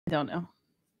don't know.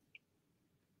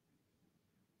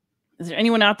 Is there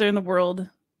anyone out there in the world?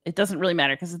 It doesn't really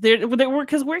matter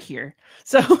because we're here.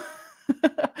 So,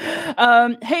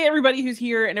 hey, everybody who's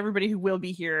here and everybody who will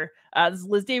be here. This is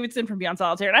Liz Davidson from Beyond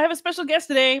Solitaire, and I have a special guest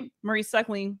today, Maurice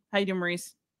Suckling. How you doing,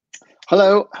 Maurice?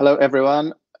 Hello,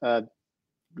 everyone.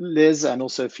 Liz and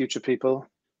also future people.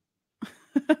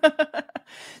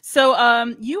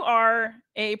 So you are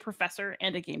a professor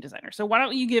and a game designer. So why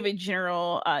don't you give a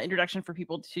general introduction for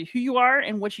people to who you are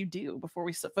and what you do before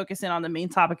we focus in on the main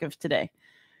topic of today?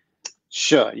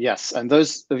 Sure, yes. And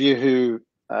those of you who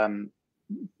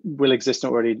will exist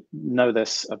and already know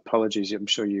this, apologies. I'm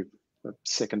sure you are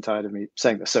sick and tired of me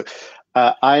saying this. So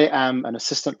I am an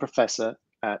assistant professor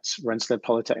at Rensselaer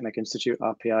Polytechnic Institute,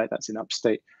 RPI, that's in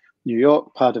upstate New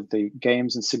York, part of the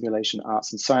Games and Simulation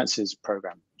Arts and Sciences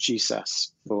program,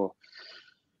 GSAS for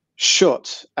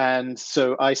short. And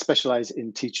so I specialize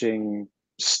in teaching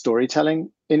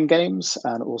storytelling in games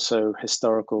and also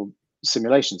historical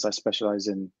simulations. I specialize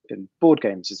in board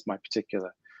games is my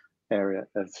particular area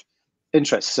of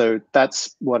interest. So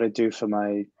that's what I do for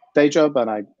my day job. And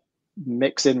I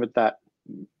mix in with that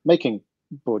making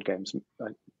board games,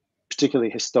 particularly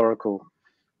historical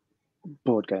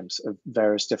board games of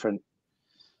various different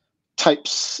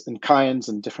types and kinds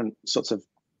and different sorts of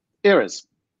eras.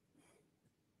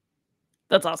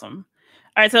 That's awesome.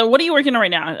 All right, so what are you working on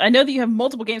right now? I know that you have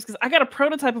multiple games because I got a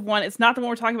prototype of one. It's not the one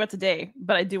we're talking about today,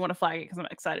 but I do want to flag it because I'm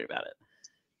excited about it.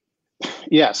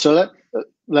 Yeah, so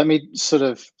let me sort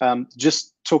of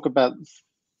just talk about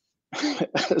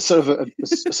sort of a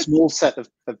small set of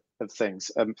things.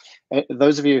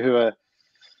 Those of you who are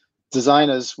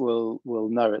designers will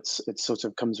know it sort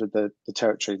of comes with the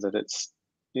territory that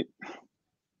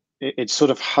it's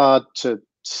sort of hard to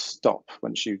stop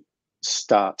once you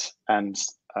start, and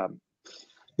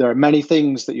there are many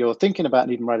things that you're thinking about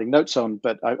and even writing notes on,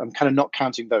 but I'm kind of not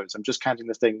counting those. I'm just counting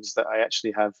the things that I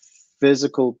actually have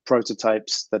physical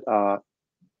prototypes that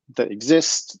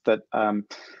exist,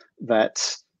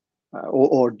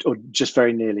 or just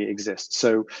very nearly exist.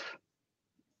 So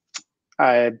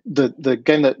the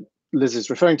game that Liz is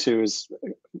referring to is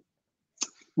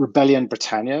Rebellion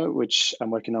Britannia, which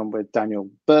I'm working on with Daniel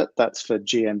Burt. That's for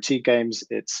GMT games.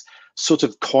 It's sort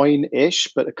of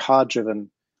coin-ish, but a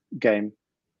card-driven game.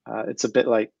 It's a bit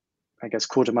like, I guess,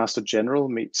 Quartermaster General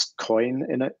meets coin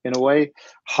in a way.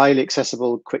 Highly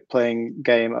accessible, quick-playing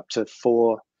game, up to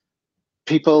 4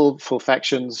 people, 4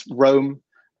 factions. Rome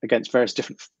against various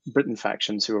different Britain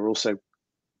factions who are also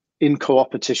in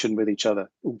co-opetition with each other,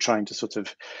 all trying to sort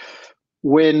of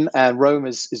win. And Rome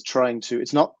is trying to,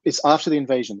 it's after the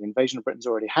invasion. The invasion of Britain's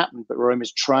already happened, but Rome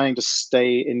is trying to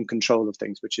stay in control of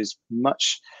things, which is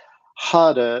much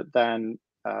harder than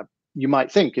you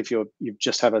might think if you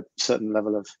just have a certain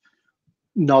level of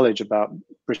knowledge about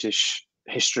British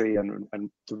history and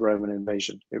the Roman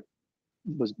invasion. It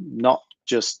was not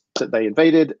just that they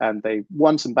invaded and they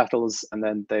won some battles and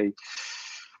then they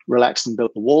relaxed and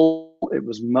built the wall. It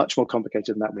was much more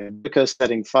complicated than that. We had Vickers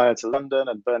setting fire to London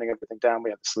and burning everything down. We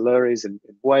have the Siluries in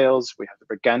Wales. We have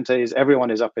the Brigantes.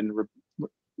 Everyone is up in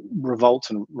revolt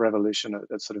and revolution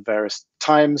at sort of various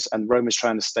times, and Rome is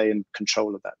trying to stay in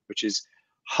control of that, which is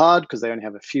hard because they only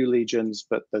have a few legions,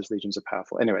 but those legions are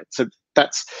powerful. Anyway, so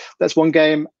that's one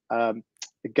game. A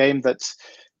game that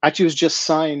actually was just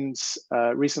signed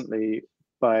recently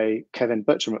by Kevin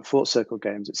Bertram at Fort Circle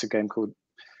Games. It's a game called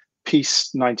Peace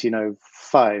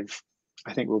 1905,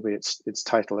 I think will be its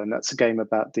title, and that's a game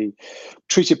about the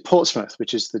Treaty of Portsmouth,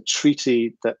 which is the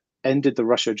treaty that ended the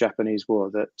Russo-Japanese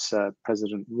War that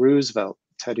President Roosevelt,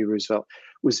 Teddy Roosevelt,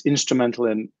 was instrumental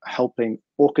in helping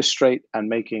orchestrate and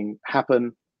making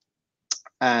happen.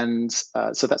 And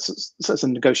so that's a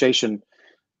negotiation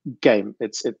game.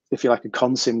 It's if you like, a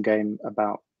consim game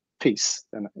about peace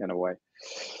in a way.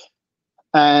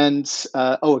 And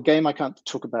a game I can't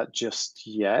talk about just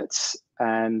yet,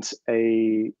 and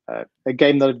a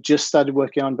game that I've just started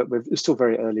working on, but we're still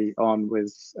very early on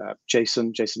with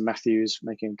Jason Matthews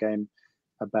making a game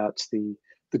about the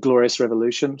Glorious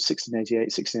Revolution, 1688,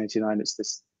 1689. It's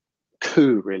this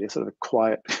coup, really, sort of a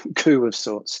quiet coup of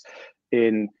sorts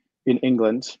in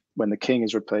England when the king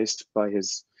is replaced by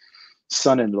his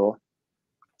son-in-law.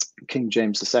 King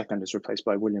James II is replaced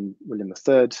by William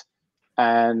III,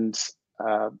 and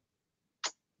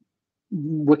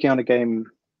working on a game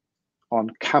on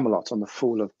Camelot, on the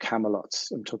fall of Camelot.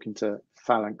 I'm talking to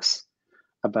Phalanx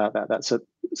about that. That's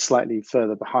slightly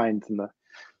further behind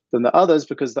than the others,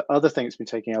 because the other thing that's been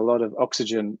taking a lot of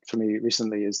oxygen for me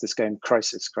recently is this game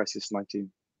Crisis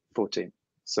 1914.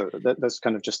 So that's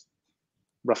kind of just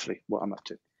roughly what I'm up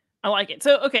to. I like it.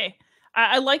 So, okay,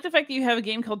 I like the fact that you have a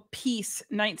game called Peace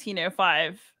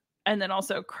 1905 and then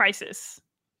also Crisis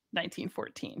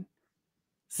 1914.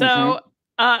 So,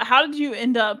 how did you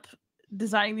end up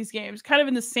designing these games kind of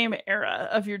in the same era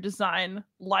of your design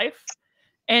life?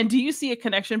 And do you see a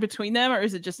connection between them, or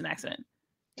is it just an accident?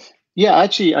 Yeah,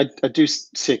 actually, I do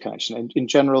see a connection. In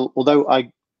general, although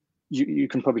you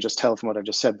can probably just tell from what I've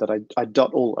just said that I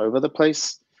dot all over the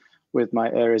place with my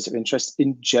areas of interest.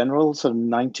 In general, sort of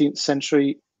 19th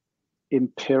century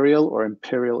imperial or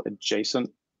imperial adjacent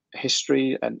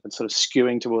history and sort of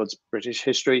skewing towards British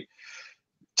history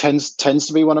tends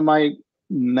to be one of my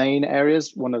main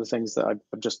areas, one of the things that I'm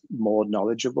just more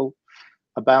knowledgeable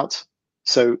about.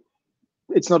 So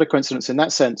it's not a coincidence in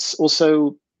that sense.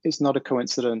 Also, it's not a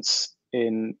coincidence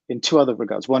in two other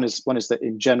regards. One is that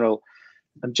in general,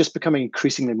 I'm just becoming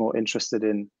increasingly more interested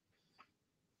in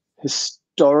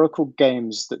historical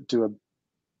games that do a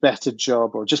better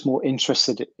job, or just more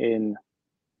interested in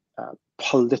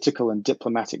political and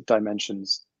diplomatic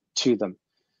dimensions to them.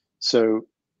 So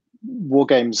war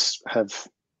games have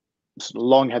sort of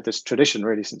long had this tradition,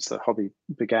 really, since the hobby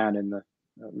began in the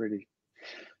really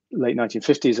late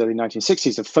 1950s, early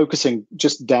 1960s, of focusing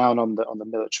just down on the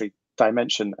military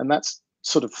dimension, and that's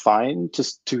sort of fine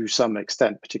to some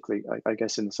extent, particularly I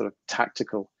guess in the sort of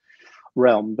tactical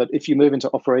realm. But if you move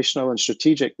into operational and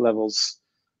strategic levels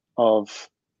of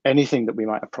anything that we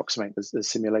might approximate as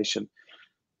simulation,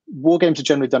 war games have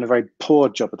generally done a very poor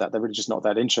job of that. They're really just not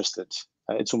that interested.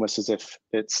 It's almost as if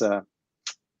it's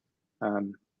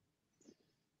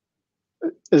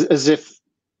as if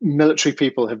military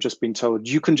people have just been told,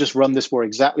 you can just run this war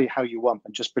exactly how you want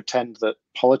and just pretend that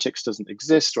politics doesn't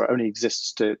exist, or only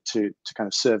exists to kind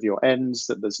of serve your ends,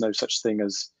 that there's no such thing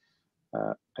as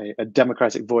a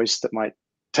democratic voice that might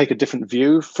take a different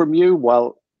view from you,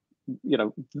 while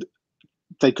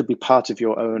they could be part of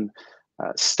your own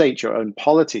state, your own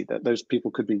polity, that those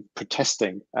people could be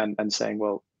protesting and saying,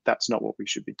 well, that's not what we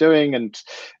should be doing. And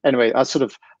anyway, our sort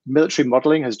of military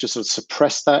modeling has just sort of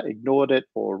suppressed that, ignored it,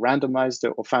 or randomized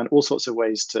it, or found all sorts of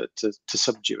ways to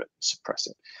subdue it, suppress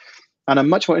it. And I'm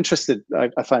much more interested,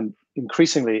 I find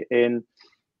increasingly, in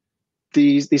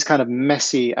these kind of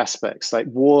messy aspects. Like,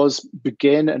 wars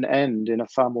begin and end in a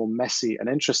far more messy and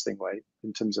interesting way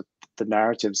in terms of the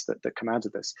narratives that come out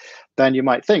of this than you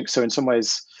might think. So in some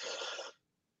ways,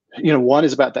 one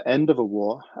is about the end of a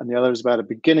war and the other is about a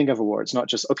beginning of a war. It's not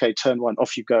just, okay, turn one,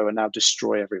 off you go, and now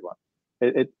destroy everyone.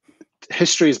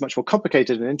 History is much more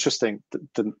complicated and interesting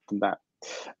than that.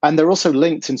 And they're also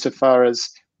linked insofar as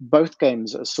both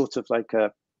games are sort of like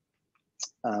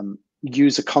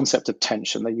use a concept of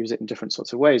tension. They use it in different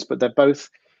sorts of ways, but they're both,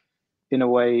 in a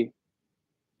way,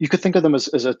 you could think of them as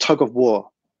a tug of war,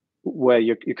 where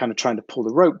you're kind of trying to pull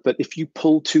the rope. But if you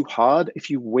pull too hard, if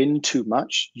you win too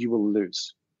much, you will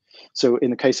lose. So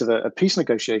in the case of a peace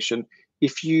negotiation,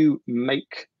 if you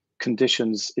make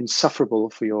conditions insufferable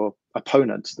for your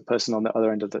opponent, the person on the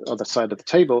other end of the other side of the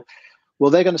table,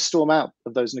 well, they're going to storm out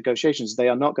of those negotiations. They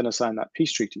are not going to sign that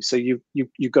peace treaty. So you've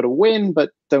got to win,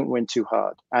 but don't win too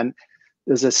hard. And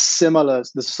there's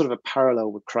sort of a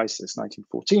parallel with Crisis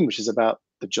 1914, which is about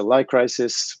the July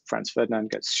crisis. Franz Ferdinand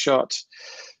gets shot,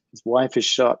 his wife is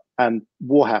shot, and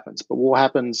war happens. But war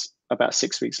happens about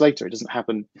 6 weeks later. It doesn't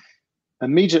happen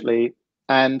immediately.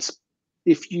 And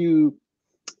in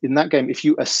that game, if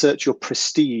you assert your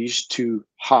prestige too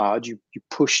hard, you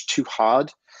push too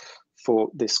hard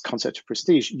for this concept of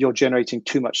prestige, you're generating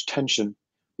too much tension,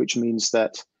 which means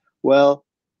that, well,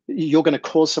 you're going to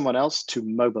cause someone else to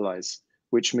mobilize,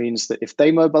 which means that if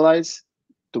they mobilize,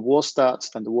 the war starts,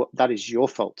 and that is your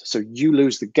fault. So you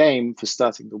lose the game for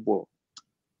starting the war.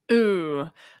 Ooh.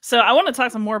 So I want to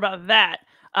talk some more about that.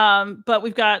 But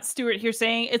we've got Stuart here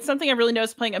saying, it's something I've really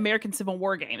noticed playing American Civil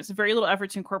War games. Very little effort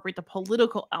to incorporate the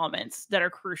political elements that are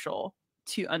crucial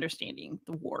to understanding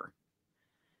the war.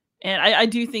 And I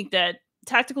do think that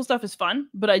tactical stuff is fun,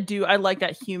 but I like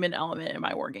that human element in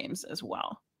my war games as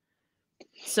well.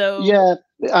 So yeah,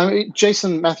 I mean,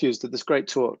 Jason Matthews did this great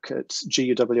talk at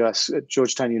GUWS, at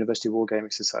Georgetown University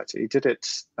Wargaming Society. He did it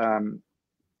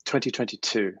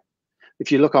 2022.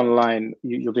 If you look online,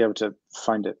 you'll be able to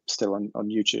find it still on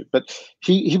YouTube. But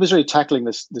he was really tackling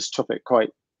this topic quite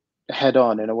head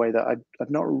on in a way that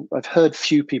I've heard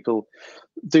few people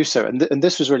do so. And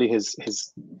this was really his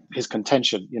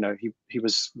contention. He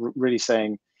was really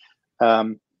saying,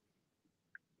 well,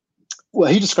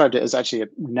 he described it as actually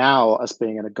now as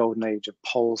being in a golden age of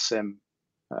pole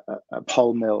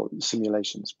mill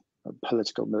simulations,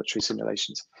 political military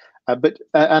simulations. But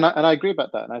I agree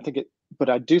about that, and I think but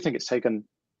I do think it's taken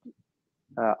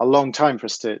a long time for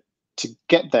us to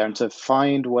get there and to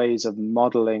find ways of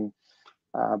modeling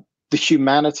the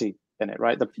humanity in it,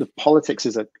 right? The politics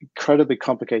is an incredibly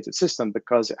complicated system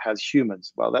because it has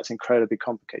humans. Well, that's incredibly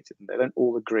complicated, and they don't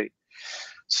all agree.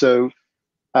 So,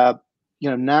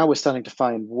 now we're starting to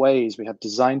find ways. We have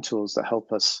design tools that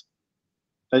help us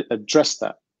address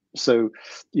that. So,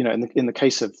 in the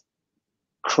case of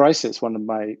Crisis, one of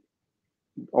my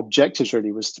objectives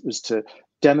really was to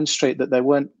demonstrate that there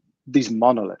weren't these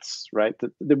monoliths, right?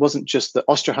 That there wasn't just that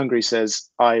Austria-Hungary says,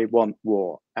 I want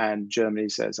war, and Germany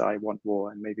says, I want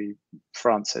war, and maybe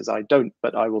France says, I don't,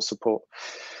 but I will support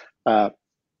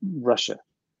Russia.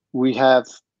 We have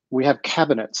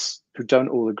cabinets who don't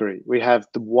all agree. We have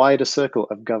the wider circle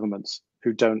of governments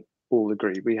who don't all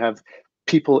agree. We have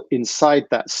people inside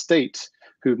that state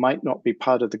who might not be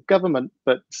part of the government,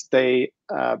 but they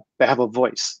have a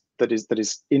voice that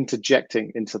is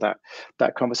interjecting into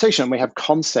that conversation. And we have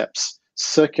concepts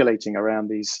circulating around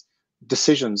these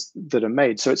decisions that are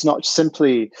made. So it's not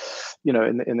simply,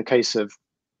 in the case of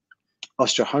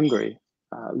Austria-Hungary,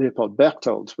 Leopold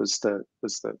Berchtold was the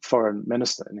foreign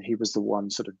minister, and he was the one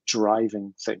sort of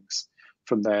driving things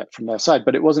from their side.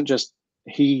 But it wasn't just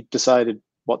he decided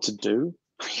what to do.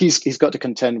 He's got to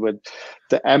contend with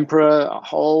the emperor, a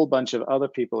whole bunch of other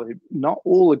people who not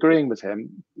all agreeing with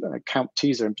him. Count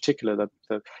Teaser, in particular,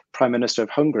 the prime minister of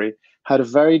Hungary, had a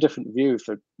very different view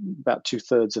for about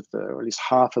 2/3 of or at least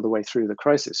half of the way through the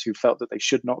crisis, who felt that they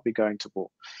should not be going to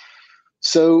war.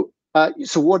 So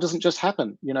war doesn't just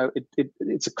happen.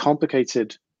 It's a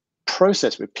complicated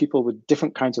process with people with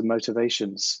different kinds of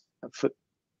motivations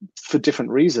for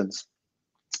different reasons.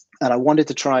 And I wanted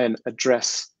to try and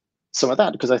address some of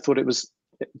that because I thought it was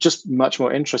just much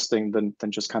more interesting than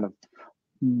just kind of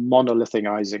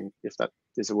monolithizing, if that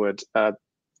is a word.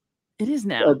 It is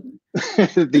now.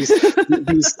 These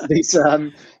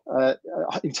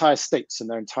entire states and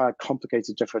their entire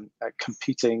complicated, different,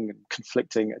 competing and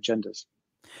conflicting agendas.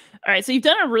 All right, so you've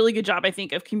done a really good job, I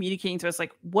think, of communicating to us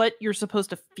like what you're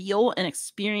supposed to feel and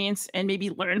experience and maybe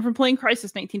learn from playing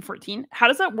Crisis 1914. How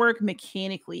does that work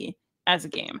mechanically as a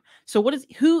game? So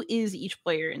who is each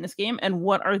player in this game, and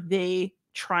what are they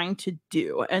trying to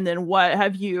do? And then what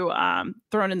have you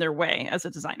thrown in their way as a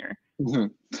designer? Mm-hmm.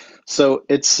 So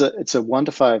it's a 1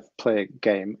 to 5 player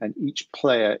game, and each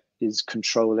player is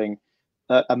controlling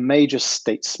a major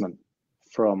statesman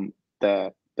from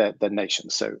their nation.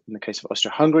 So in the case of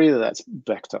Austria-Hungary, that's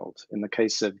Berchtold. In the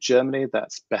case of Germany,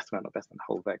 that's Bethmann or Bethmann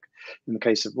Hollweg. In the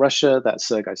case of Russia, that's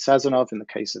Sergei Sazonov. In the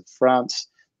case of France,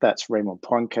 that's Raymond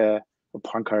Poincaré or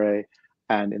Poincaré.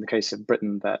 And in the case of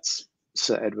Britain, that's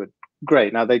Sir Edward Grey.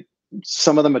 Now,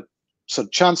 some of them are sort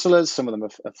of chancellors, some of them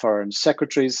are foreign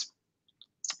secretaries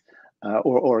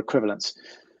or equivalents.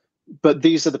 But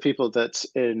these are the people that,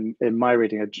 in my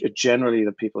reading, are generally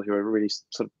the people who are really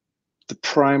sort of the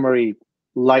primary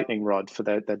lightning rod for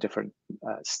their different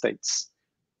states'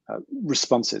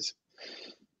 responses.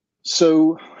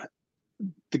 So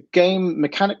the game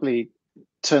mechanically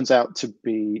turns out to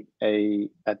be a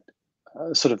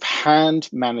sort of hand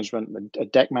management, a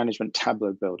deck management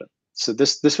tableau builder. So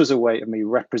this was a way of me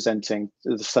representing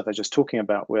the stuff I was just talking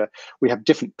about, where we have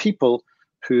different people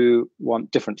who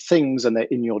want different things and they're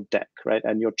in your deck, right?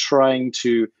 And you're trying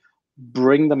to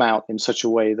bring them out in such a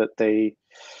way that they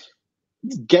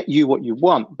get you what you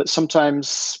want. But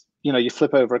sometimes, you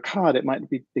flip over a card, it might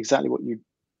be exactly what you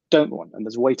don't want. And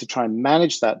there's a way to try and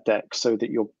manage that deck so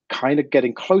that you're kind of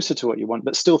getting closer to what you want,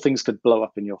 but still things could blow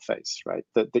up in your face, right?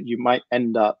 That you might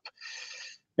end up,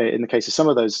 in the case of some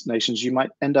of those nations, you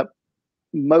might end up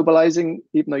mobilizing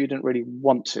even though you didn't really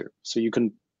want to. So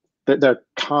there are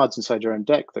cards inside your own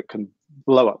deck that can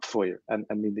blow up for you and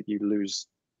mean that you lose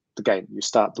the game. You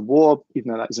start the war,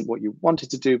 even though that isn't what you wanted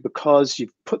to do, because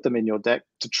you've put them in your deck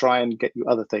to try and get you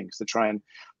other things, to try and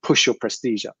push your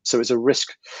prestige up. So it's a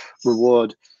risk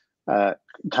reward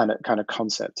kind of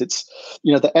concept. It's,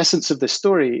 the essence of this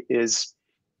story is,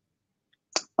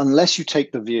 unless you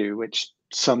take the view, which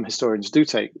some historians do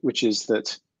take, which is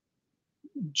that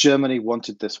Germany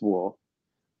wanted this war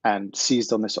and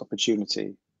seized on this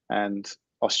opportunity, and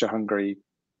Austria-Hungary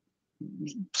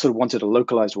sort of wanted a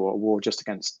localized war, a war just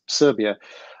against Serbia,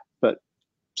 but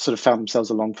sort of found themselves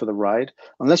along for the ride.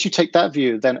 Unless you take that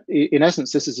view, then in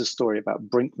essence, this is a story about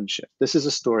brinkmanship. This is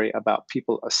a story about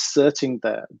people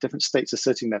different states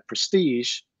asserting their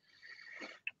prestige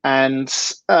and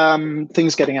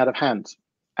things getting out of hand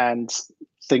and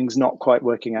things not quite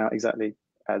working out exactly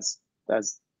as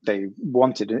they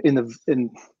wanted.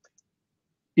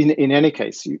 In any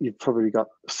case, you've probably got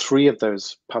 3 of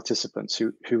those participants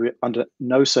who under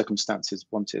no circumstances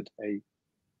wanted a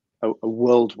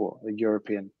world war, a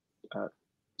European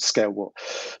scale war.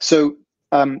 So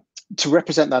to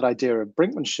represent that idea of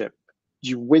brinkmanship,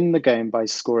 you win the game by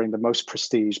scoring the most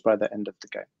prestige by the end of the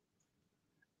game.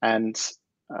 And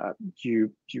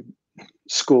you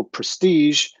score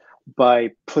prestige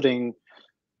by putting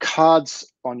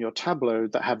cards on your tableau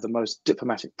that have the most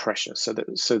diplomatic pressure.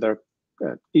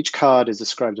 Each card is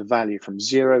ascribed a value from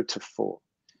 0 to 4.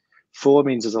 4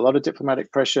 means there's a lot of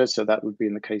diplomatic pressure, so that would be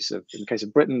in the case of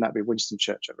Britain, that'd be Winston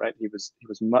Churchill, right? He was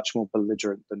much more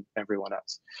belligerent than everyone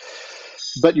else.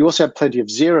 But you also have plenty of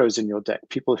zeros in your deck,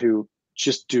 people who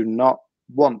just do not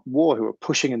want war, who are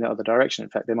pushing in the other direction. In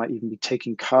fact, they might even be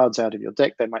taking cards out of your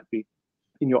deck. They might be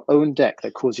in your own deck,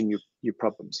 they're causing you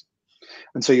problems.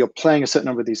 And so you're playing a certain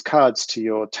number of these cards to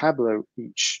your tableau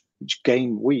each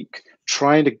game week,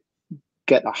 trying to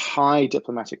get a high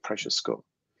diplomatic pressure score.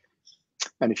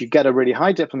 And if you get a really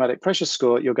high diplomatic pressure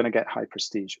score, you're going to get high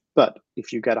prestige. But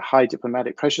if you get a high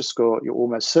diplomatic pressure score, you're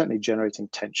almost certainly generating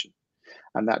tension.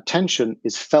 And that tension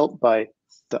is felt by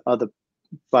the other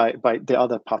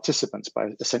participants, by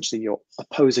essentially your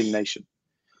opposing nation.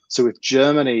 So if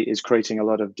Germany is creating a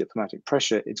lot of diplomatic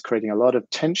pressure, it's creating a lot of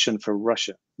tension for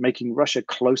Russia, making Russia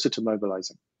closer to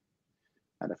mobilizing.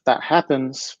 And if that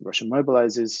happens, Russia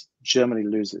mobilizes, Germany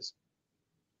loses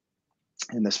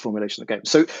in this formulation of the game.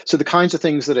 So the kinds of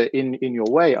things that are in your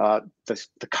way are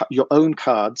your own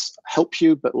cards help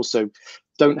you, but also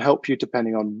don't help you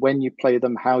depending on when you play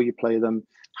them, how you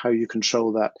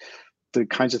control that. The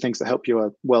kinds of things that help you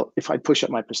are, well, if I push up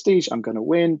my prestige, I'm going to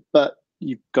win, but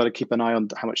you've got to keep an eye on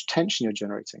how much tension you're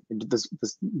generating. There's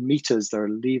meters, there are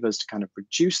levers to kind of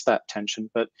reduce that tension,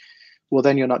 but well,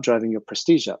 then you're not driving your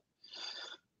prestige up.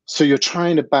 So you're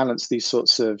trying to balance these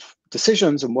sorts of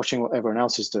decisions and watching what everyone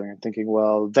else is doing and thinking,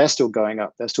 well, they're still going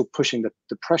up, they're still pushing the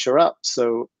pressure up,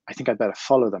 so I think I'd better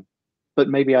follow them. But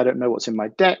maybe I don't know what's in my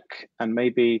deck, and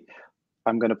maybe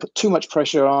I'm going to put too much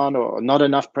pressure on or not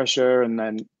enough pressure, and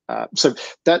then so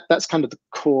that's kind of the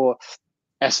core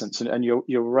essence. And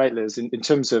you're right, Liz, in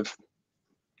terms of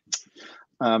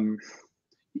how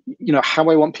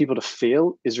I want people to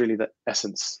feel is really the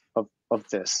essence of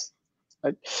this.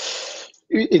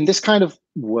 In this kind of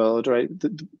world, right,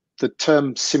 the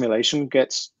term simulation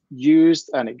gets used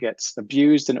and it gets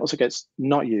abused, and it also gets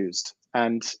not used.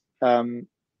 And I'm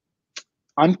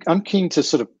keen to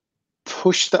sort of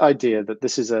push the idea that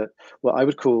this is what I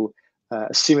would call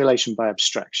a simulation by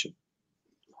abstraction,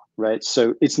 right?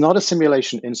 So it's not a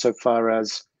simulation insofar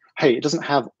as, hey, it doesn't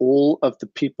have all of the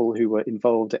people who were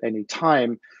involved at any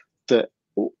time that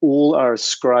all are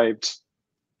ascribed,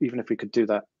 even if we could do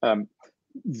that,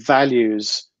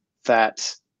 values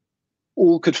that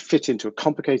all could fit into a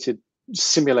complicated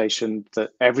simulation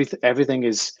that everything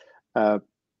is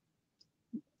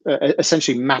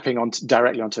essentially mapping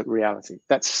directly onto reality.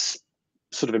 That's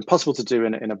sort of impossible to do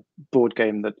in a board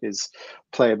game that is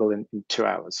playable in 2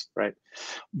 hours, right?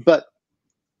 But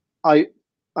I'm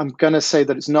going to say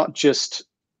that it's not just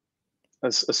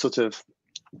a sort of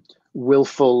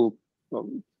willful,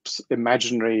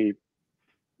 imaginary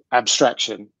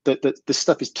abstraction. That this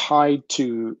stuff is tied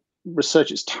to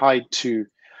research. It's tied to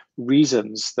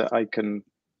reasons that I can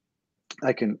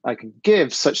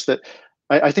give, such that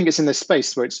I think it's in this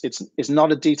space where it's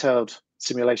not a detailed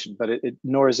simulation, but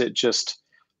nor is it just,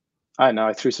 I don't know,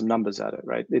 I threw some numbers at it,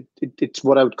 right? It's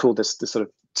what I would call this sort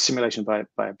of simulation by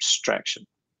abstraction.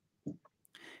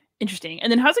 Interesting. And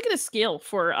then how's it going to scale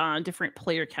for different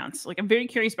player counts? Like, I'm very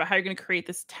curious about how you're going to create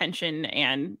this tension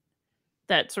and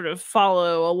that sort of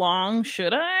follow along,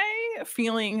 should I,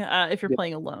 feeling if you're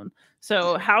playing alone.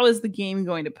 So how is the game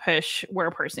going to push where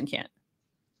a person can't?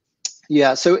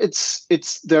 Yeah, so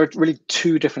there are really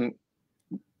two different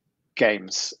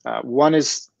games. One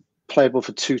is playable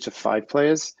for 2 to 5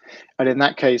 players, and in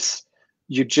that case,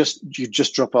 you just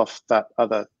drop off that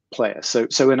other player. So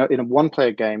in a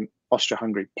 1-player game,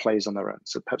 Austria-Hungary plays on their own.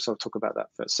 So perhaps I'll talk about that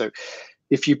first. So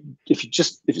if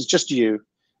it's just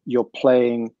you're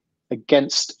playing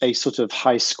against a sort of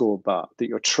high score bar that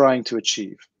you're trying to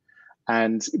achieve,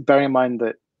 and bearing in mind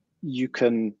that you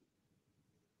can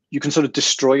sort of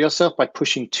destroy yourself by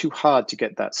pushing too hard to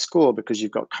get that score, because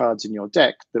you've got cards in your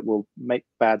deck that will make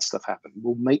bad stuff happen,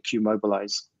 will make you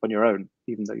mobilize on your own,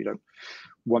 even though you don't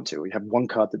want to. You have one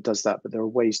card that does that, but there are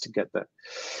ways to get there.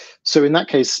 So in that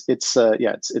case, it's a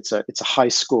high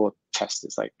score test.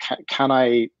 It's like, can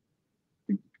I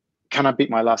beat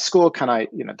my last score? Can I,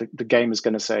 the game is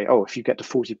going to say, oh, if you get to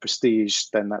 40 prestige,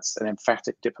 then that's an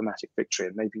emphatic diplomatic victory.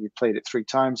 And maybe you played it 3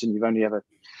 times and you've only ever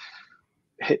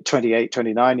hit 28,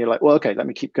 29. You're like, well, okay, let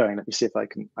me keep going. Let me see if I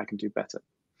can do better.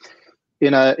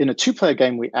 In a 2-player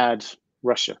game, we add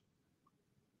Russia.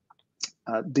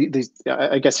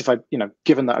 I guess if I,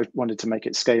 given that I wanted to make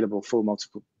it scalable for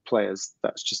multiple players,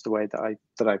 that's just the way that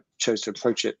I chose to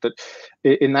approach it. But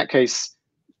in that case,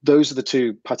 those are the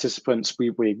two participants.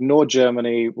 We ignore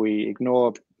Germany, we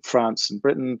ignore France and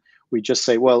Britain. We just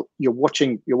say, well, you're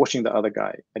watching the other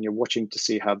guy, and you're watching to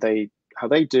see how they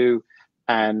do,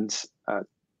 and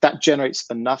that generates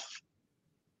enough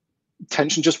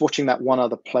tension. Just watching that one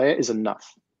other player is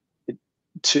enough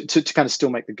to kind of still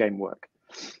make the game work.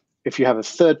 If you have a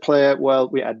third player, well,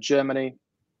 we add Germany,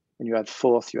 and you add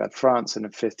fourth, you add France, and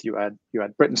in fifth, you add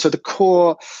Britain. So the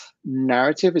core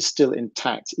narrative is still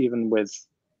intact, even with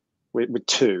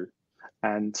two,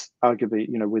 and arguably,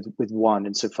 with one,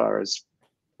 insofar as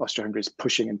Austria-Hungary is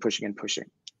pushing and pushing and pushing.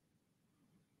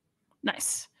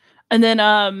 Nice. And then,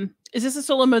 is this a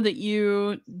solo mode that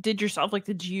you did yourself? Like,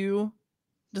 did you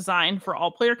design for all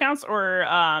player counts, or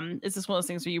is this one of those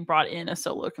things where you brought in a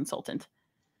solo consultant?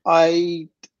 I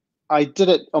did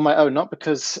it on my own, not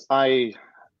because I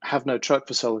have no truck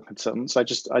for solo consultants. I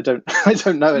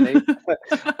don't know any.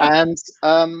 And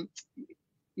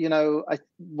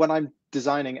when I'm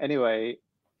designing anyway,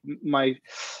 my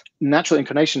natural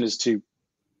inclination is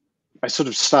I sort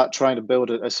of start trying to build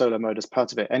a solo mode as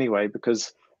part of it anyway,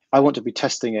 because I want to be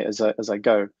testing it as I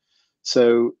go.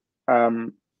 So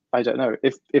I don't know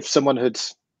if someone had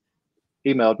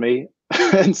emailed me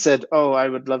and said, "Oh, I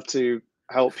would love to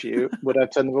help you," would I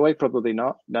turn them away? Probably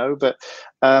not. No, but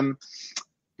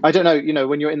I don't know.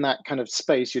 When you're in that kind of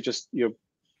space, you're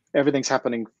everything's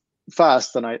happening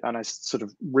fast, and I sort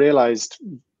of realized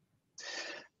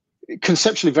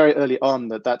conceptually very early on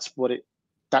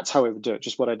that's how I would do it.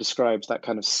 Just what I described, that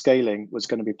kind of scaling was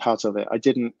going to be part of it.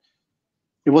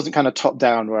 It wasn't kind of top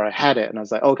down where I had it and I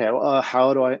was like, okay, well,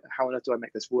 how do I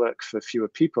make this work for fewer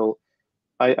people?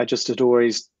 I just had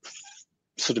always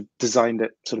sort of designed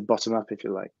it sort of bottom up, if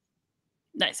you like.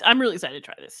 Nice. I'm really excited to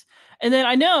try this. And then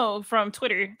I know from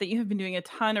Twitter that you have been doing a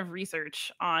ton of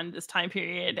research on this time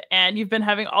period, and you've been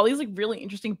having all these like really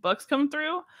interesting books come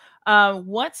through.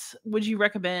 What would you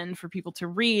recommend for people to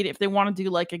read if they want to do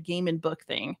like a game and book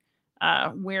thing?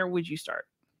 Where would you start?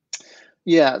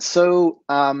 Yeah. So,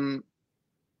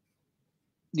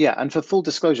 yeah. And for full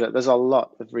disclosure, there's a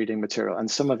lot of reading material, and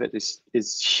some of it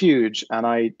is huge. And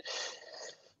I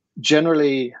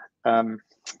generally,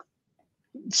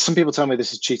 some people tell me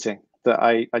this is cheating, that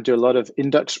I do a lot of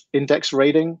index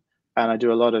reading, and I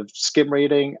do a lot of skim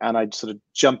reading, and I sort of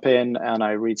jump in and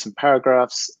I read some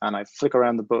paragraphs and I flick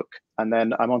around the book, and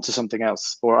then I'm onto something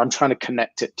else, or I'm trying to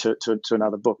connect it to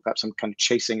another book. Perhaps I'm kind of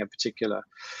chasing a particular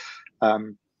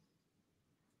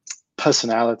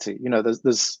personality.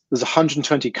 There's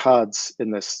 120 cards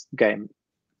in this game,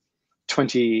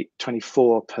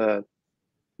 24 per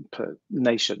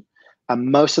nation, and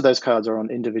most of those cards are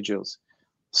on individuals.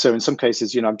 So in some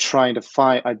cases, I'm trying to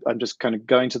find, I'm just kind of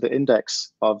going to the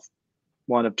index of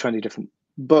one of 20 different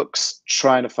books,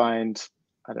 trying to find,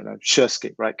 I don't know,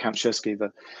 Shersky, right? Count Shersky,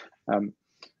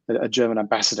 a German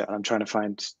ambassador. And I'm trying to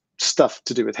find stuff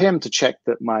to do with him, to check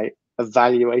that my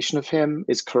evaluation of him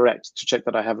is correct, to check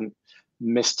that I haven't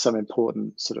missed some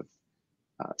important sort of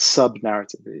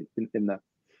sub-narrative in there.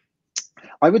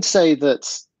 I would say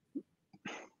that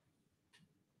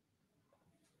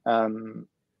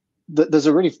there's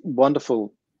a really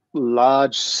wonderful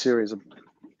large series of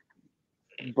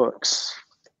books.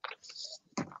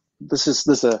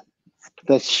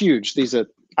 They're huge. These are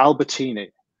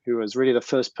Albertini, who was really the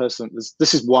first person.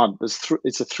 This is one.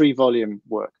 It's a 3-volume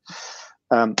work.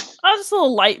 Just a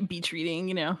little light beach reading,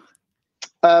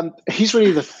 He's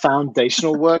really the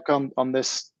foundational work on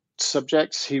this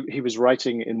subject. He was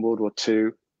writing in World War II.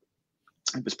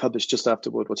 It was published just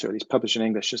after World War II. He's published in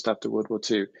English just after World War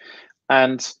II,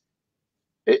 and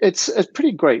it's a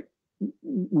pretty great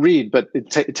read, but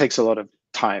it takes a lot of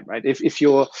time, right? If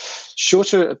you're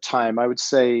shorter of time, I would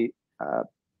say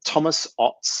Thomas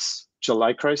Ott's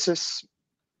July Crisis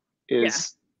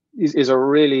is a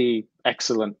really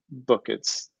excellent book.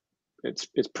 It's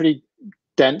pretty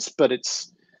dense, but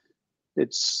it's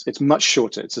much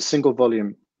shorter. It's a single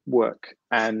volume work,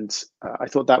 and I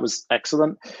thought that was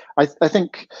excellent. I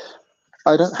think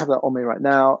I don't have that on me right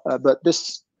now, but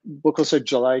this book also,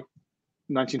 July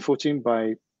 1914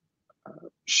 by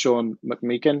Sean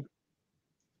McMeekin,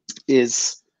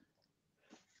 is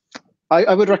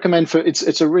I would recommend for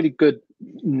it's a really good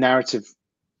narrative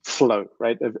flow,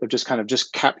 right? Of just kind of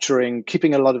capturing,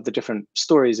 keeping a lot of the different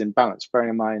stories in balance,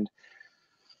 bearing in mind,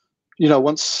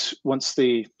 once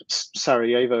the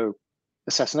Sarajevo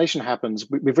assassination happens,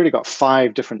 we've really got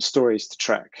 5 different stories to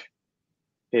track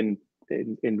in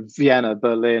Vienna,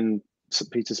 Berlin, St.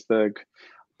 Petersburg,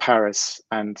 Paris,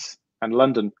 and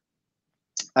London.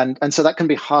 and so that can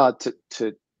be hard to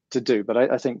do. But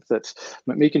I think that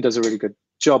McMeekin does a really good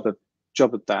job of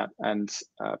that, and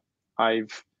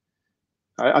I've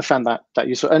I found that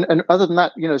useful. And other than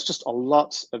that, it's just a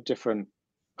lot of different.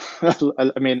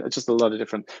 I mean, just a lot of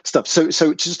different stuff.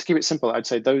 So just to keep it simple, I'd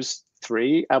say those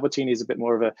three. Albertini is a bit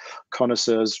more of a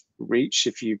connoisseur's reach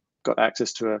if you've got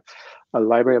access to a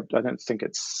library. I don't think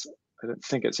it's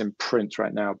in print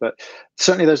right now, but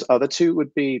certainly those other two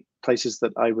would be places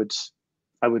that I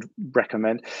would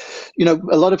recommend. A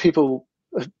lot of people,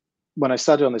 when I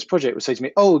started on this project, would say to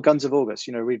me, "Oh, Guns of August,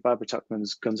 read Barbara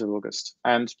Tuchman's Guns of August,"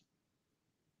 and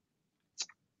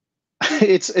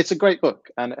it's a great book,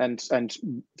 and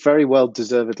very well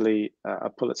deservedly a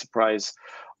Pulitzer Prize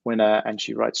winner, and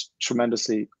she writes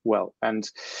tremendously well.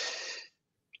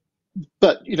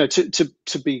 But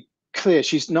to be clear,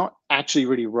 she's not actually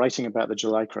really writing about the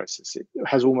July crisis. It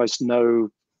has almost no.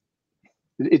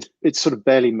 It's sort of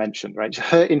barely mentioned, right?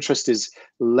 Her interest is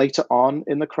later on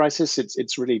in the crisis.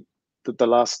 It's really the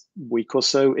last week or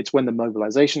so. It's when the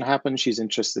mobilization happens. She's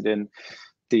interested in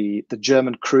the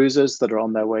German cruisers that are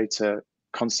on their way to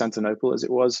Constantinople, as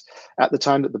it was at the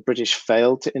time, that the British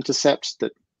failed to intercept.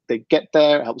 That they get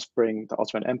there, helps bring the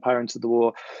Ottoman Empire into the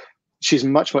war. She's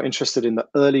much more interested in the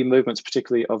early movements,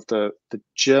 particularly of the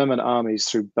German armies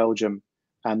through Belgium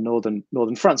and northern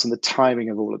France, and the timing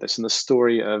of all of this, and the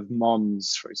story of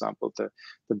Mons, for example,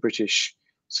 the British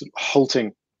sort of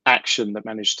halting action that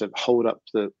managed to hold up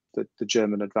the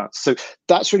German advance. So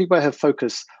that's really where her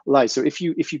focus lies. So if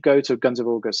you go to Guns of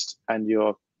August and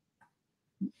you're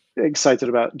excited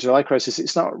about July crisis,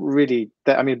 it's not really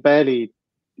that. I mean, barely,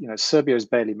 Serbia is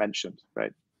barely mentioned,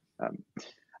 right?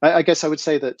 I guess I would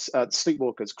say that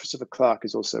Sleepwalkers, Christopher Clark,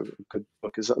 is also a good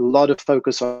book. There's a lot of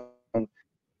focus on,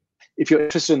 if you're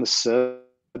interested in the Serbian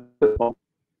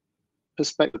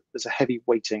perspective, there's a heavy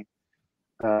weighting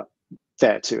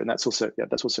there too, and that's also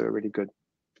a really good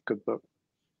book.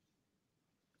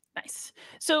 Nice.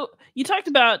 So you talked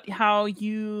about how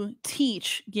you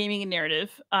teach gaming and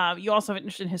narrative. You also have an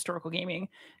interest in historical gaming.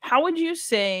 How would you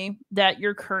say that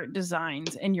your current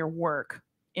designs and your work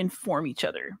inform each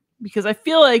other? Because I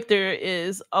feel like there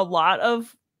is a lot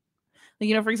of,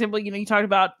 for example, you talked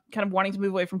about kind of wanting to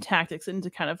move away from tactics into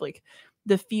kind of like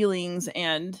the feelings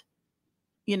and,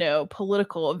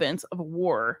 political events of a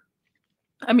war.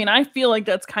 I mean, I feel like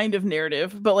that's kind of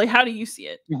narrative, but like, how do you see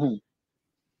it? Mm-hmm.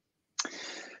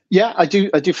 Yeah, I do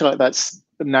feel like that's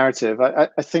the narrative. I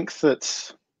think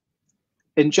that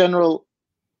in general,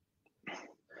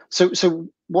 so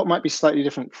what might be slightly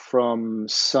different from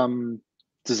some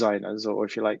designers, or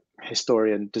if you like,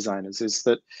 historian designers, is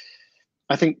that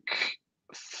I think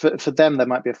for them, there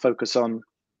might be a focus on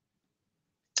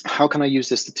how can I use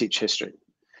this to teach history?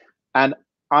 And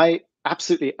I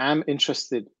absolutely am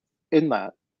interested in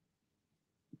that.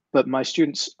 But my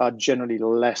students are generally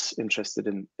less interested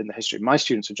in the history. My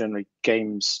students are generally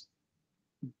games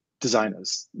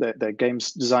designers. They're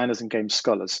games designers and game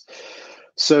scholars.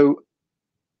 So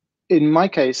in my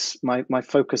case, my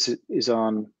focus is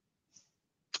on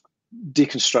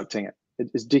deconstructing it.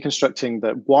 It is deconstructing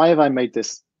that. Why have I made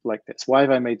this like this? Why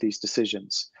have I made these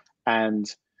decisions?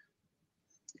 And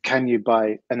can you,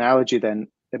 by analogy, then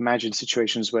imagine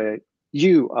situations where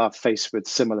you are faced with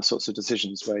similar sorts of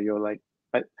decisions, where you're like,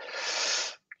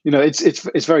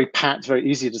 it's very pat, very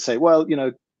easy to say, well,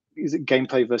 is it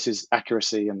gameplay versus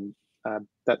accuracy, and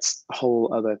that's a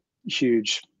whole other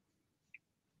huge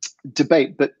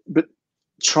debate. But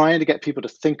trying to get people to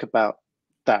think about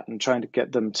that, and trying to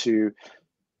get them to,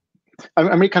 I'm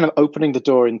really kind of opening the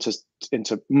door into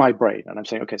my brain, and I'm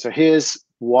saying, okay, so here's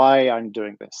why I'm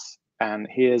doing this, and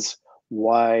here's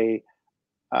why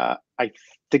I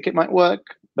think it might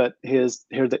work, but here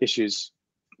are the issues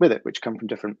with it, which come from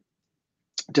different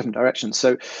directions.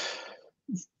 So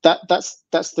that's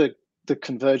the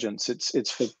convergence.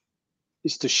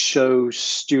 It's to show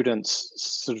students,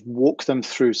 sort of walk them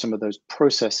through some of those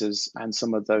processes and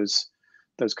some of those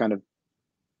kind of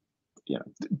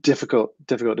difficult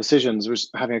decisions. I was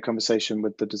having a conversation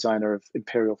with the designer of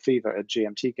Imperial Fever, a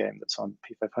GMT game that's on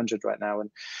P500 right now,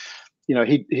 and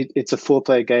it's a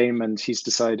 4-player game, and he's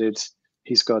decided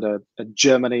he's got a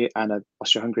Germany and a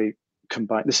Austria-Hungary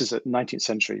combined. This is a 19th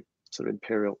century sort of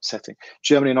imperial setting.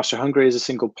 Germany and Austria-Hungary is a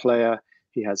single player.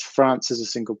 He has France as a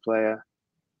single player.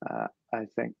 I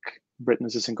think Britain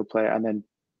is a single player, and then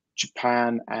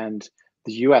Japan and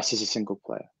the US is a single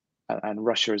player, and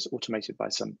Russia is automated by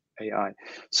some AI.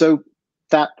 So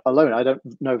that alone, I don't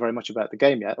know very much about the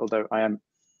game yet, although I am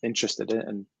interested in it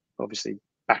and obviously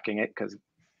backing it because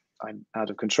I'm out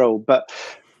of control. But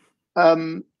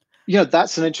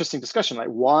That's an interesting discussion. Like,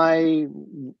 why,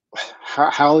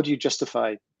 how do you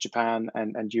justify Japan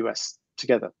and US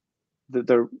together?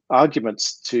 There are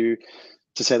arguments to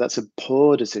say that's a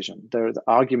poor decision. There are the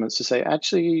arguments to say,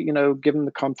 actually, given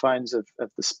the confines of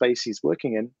the space he's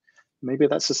working in, maybe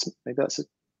that's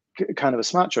a kind of a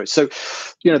smart choice. So,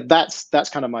 that's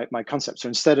kind of my concept. So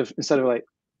instead of like,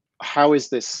 how is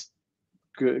this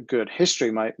good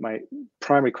history? My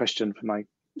primary question for my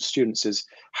students is,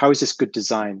 how is this good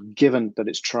design, given that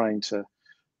it's trying to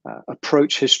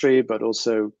approach history, but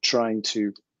also trying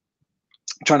to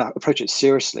approach it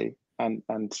seriously and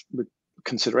with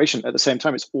consideration. At the same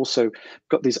time, it's also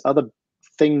got these other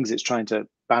things it's trying to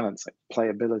balance, like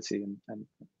playability and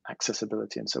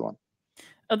accessibility and so on.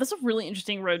 Oh, that's a really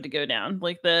interesting road to go down,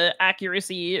 like the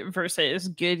accuracy versus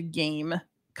good game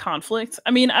conflict.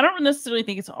 I mean, I don't necessarily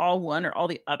think it's all one or all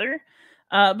the other,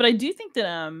 but I do think that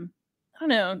I don't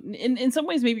know. In some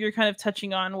ways, maybe you're kind of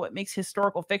touching on what makes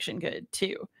historical fiction good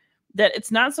too. That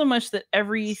it's not so much that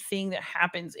everything that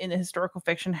happens in the historical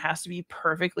fiction has to be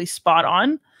perfectly spot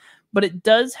on, but it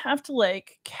does have to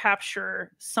like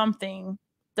capture something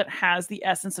that has the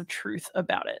essence of truth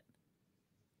about it.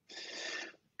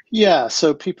 Yeah,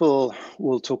 so people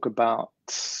will talk about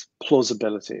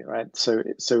plausibility, right? So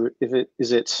if it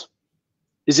is it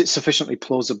sufficiently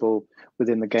plausible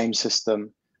within the game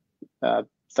system that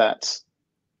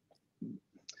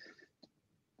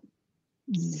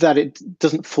it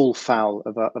doesn't fall foul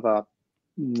of our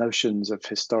notions of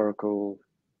historical,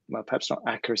 well, perhaps not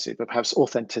accuracy, but perhaps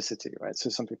authenticity, right? So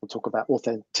some people talk about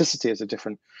authenticity as a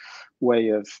different way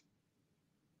of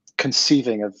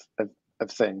conceiving of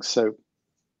things. So,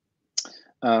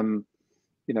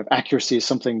 accuracy is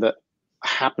something that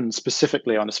happens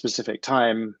specifically on a specific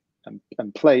time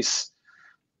and place.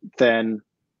 Then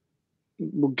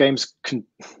games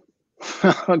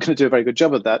aren't going to do a very good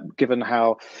job of that, given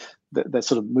how they're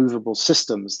sort of movable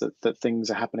systems, that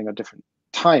things are happening at different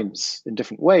times in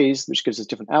different ways, which gives us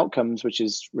different outcomes, which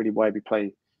is really why we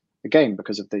play a game,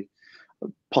 because of the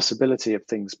possibility of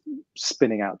things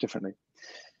spinning out differently.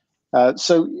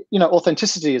 So,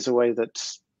 authenticity is a way that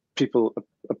people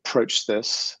approach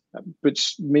this,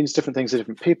 which means different things to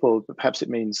different people, but perhaps it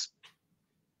means,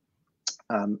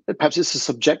 perhaps it's a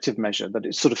subjective measure that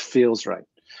it sort of feels right.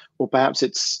 Or perhaps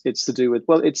it's to do with,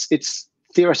 well, it's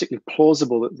theoretically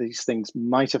plausible that these things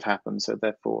might have happened, so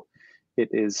therefore it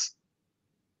is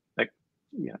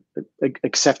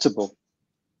acceptable.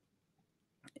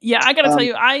 Yeah, I gotta tell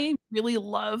you, I really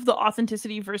love the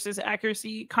authenticity versus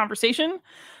accuracy conversation,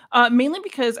 mainly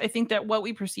because I think that what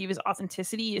we perceive as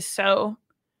authenticity is so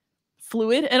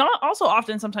fluid and also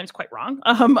often sometimes quite wrong.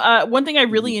 One thing I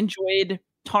really enjoyed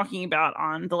talking about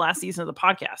on the last season of the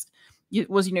podcast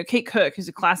was, Kate Cook, who's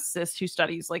a classicist who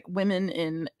studies like women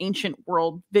in ancient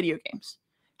world video games,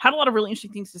 had a lot of really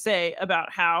interesting things to say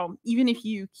about how even if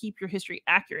you keep your history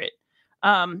accurate,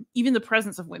 even the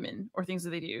presence of women or things that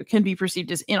they do can be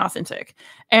perceived as inauthentic.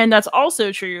 And that's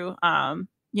also true. And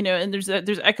there's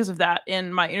echoes of that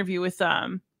in my interview with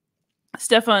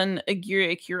Stefan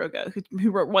Aguirre Quiroga,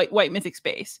 who wrote White Mythic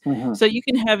Space. So you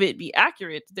can have it be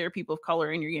accurate. There are people of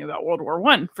color in your game about World War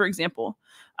I, for example.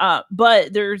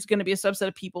 But there's going to be a subset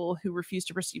of people who refuse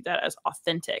to perceive that as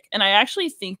authentic. And I actually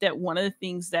think that one of the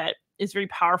things that is very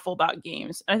powerful about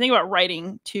games, and I think about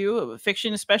writing too, of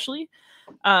fiction especially,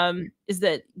 is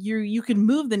that you can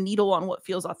move the needle on what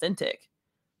feels authentic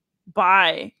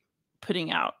by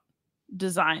putting out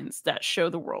designs that show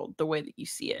the world the way that you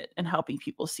see it and helping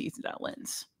people see through that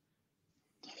lens.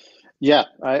 Yeah,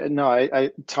 I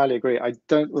entirely agree. I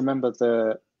don't remember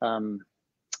the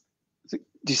do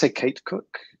you say Kate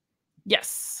Cook?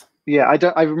 Yes. Yeah,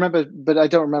 I remember, but I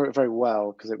don't remember it very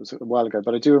well because it was a while ago.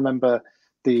 But I do remember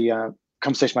the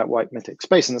conversation about White Mythic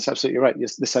Space, and that's absolutely right.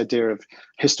 This idea of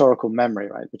historical memory,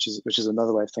 right, which is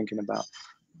another way of thinking about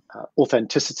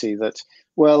authenticity. That,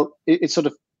 well, it sort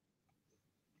of,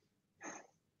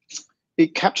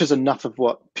 it captures enough of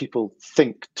what people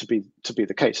think to be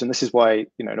the case, and this is why,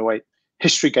 in a way,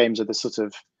 history games are this sort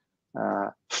of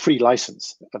free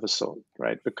license of a sort,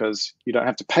 right? Because you don't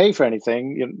have to pay for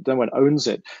anything, no one owns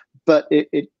it, but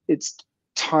it's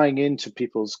tying into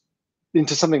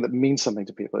something that means something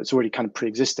to people. It's already kind of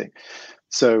pre-existing.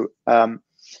 So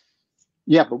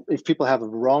yeah, but if people have a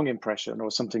wrong impression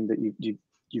or something that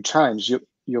you challenge,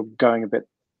 you're going a bit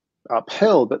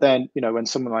uphill. But then, when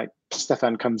someone like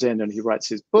Stefan comes in and he writes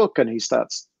his book and he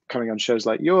starts coming on shows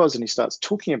like yours and he starts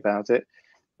talking about it,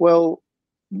 well,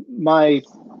 my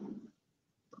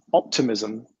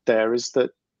optimism there is that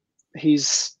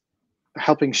he's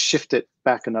helping shift it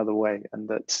back another way, and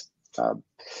that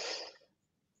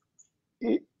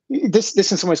this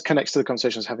in some ways connects to the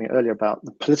conversation I was having earlier about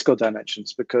the political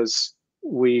dimensions, because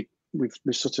we've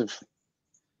sort of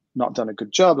not done a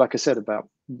good job, like I said, about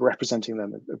representing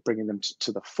them and bringing them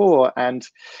to the fore. And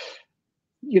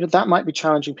that might be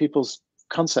challenging people's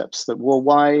concepts that, well,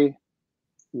 why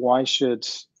should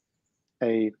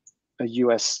a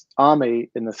US army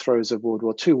in the throes of World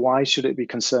War II, why should it be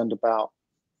concerned about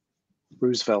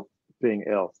Roosevelt being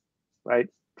ill, right?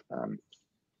 A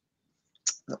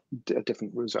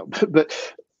different Roosevelt, but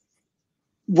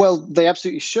well, they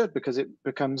absolutely should, because it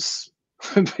becomes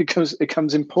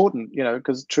important,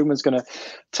 because Truman's going to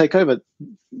take over.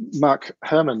 Mark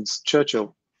Herman's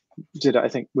Churchill did, I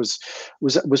think, was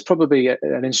probably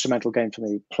an instrumental game for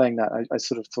me playing that. I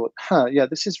sort of thought, yeah,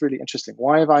 this is really interesting.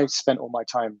 Why have I spent all my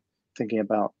time thinking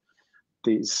about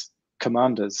these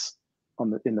commanders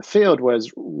in the field,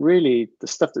 whereas really the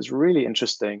stuff that's really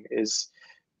interesting is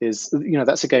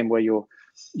that's a game where you're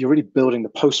really building the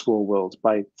post-war world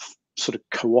by sort of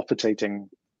cooperating.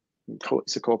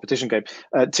 It's a competition game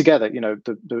together,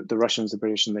 the Russians, the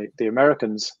British, and the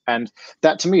Americans. And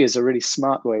that to me is a really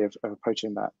smart way of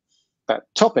approaching that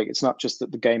topic. It's not just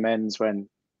that the game ends when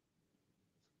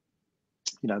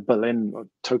Berlin or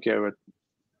Tokyo are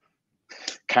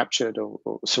captured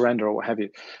or surrender or what have you.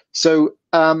 So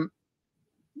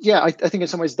yeah, I think in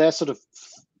some ways they're sort of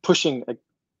pushing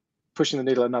the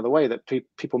needle another way, that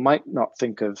people might not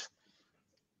think of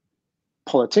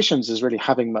politicians as really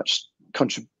having much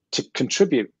to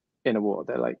contribute in a war.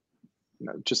 They're like,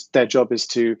 just their job is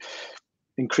to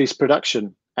increase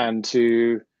production and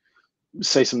to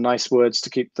say some nice words to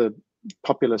keep the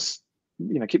populace,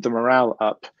 keep the morale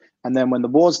up. And then when the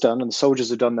war's done and the soldiers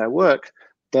have done their work,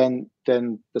 then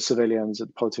the civilians and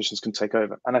the politicians can take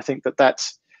over. And I think that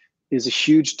is a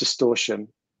huge distortion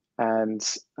and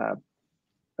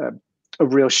a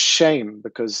real shame,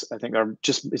 because I think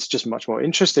it's just much more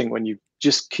interesting when you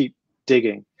just keep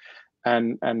digging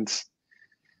and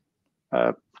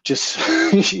just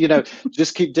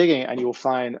just keep digging, and you'll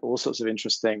find all sorts of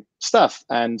interesting stuff.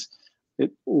 And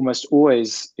it almost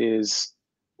always is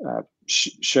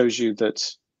shows you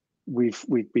that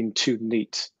we've been too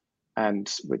neat,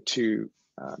 and we're too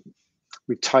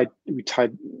we tied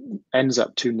ends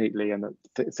up too neatly, and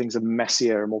that things are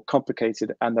messier and more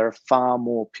complicated, and there are far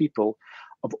more people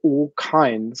of all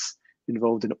kinds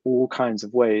involved in all kinds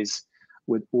of ways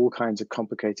with all kinds of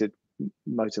complicated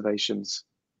motivations.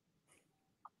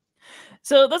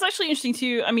 So that's actually interesting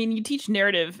too. I mean, you teach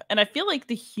narrative, and I feel like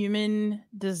the human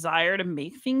desire to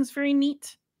make things very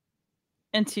neat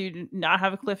and to not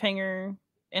have a cliffhanger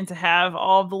and to have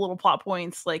all of the little plot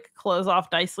points like close off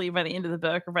nicely by the end of the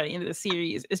book or by the end of the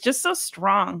series is just so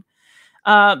strong.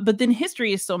 But then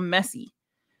history is so messy.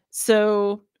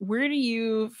 So where do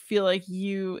you feel like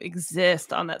you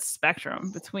exist on that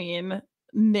spectrum between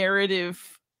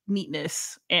narrative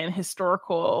neatness and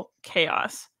historical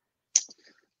chaos?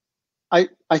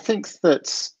 I think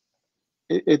that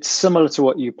it's similar to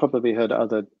what you probably heard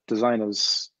other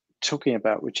designers talking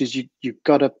about, which is you've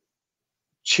got to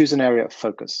choose an area of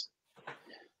focus,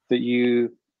 that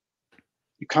you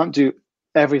can't do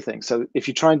everything. So if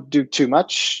you try and do too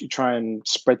much, you try and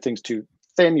spread things too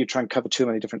thin, you try and cover too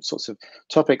many different sorts of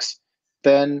topics,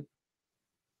 then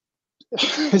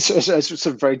it's sort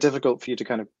of very difficult for you to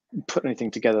kind of put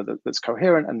anything together that's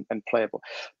coherent and playable.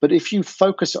 But if you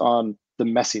focus on the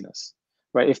messiness,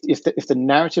 right? If the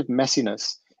narrative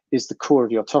messiness is the core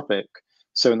of your topic,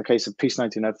 so in the case of Peace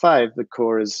 1905, the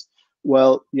core is,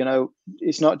 well,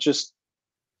 it's not just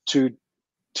two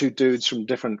dudes from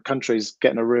different countries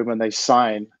get in a room and they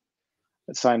sign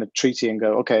a treaty and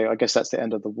go, okay, I guess that's the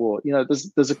end of the war.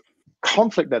 There's a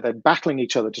conflict there. They're battling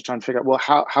each other to try and figure out, well,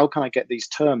 how can I get these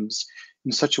terms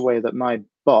in such a way that my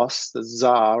boss, the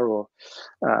Tsar or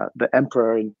the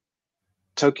emperor in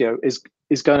Tokyo, is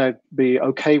going to be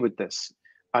okay with this.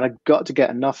 And I've got to get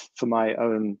enough for my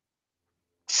own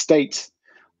state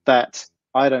that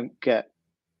I don't get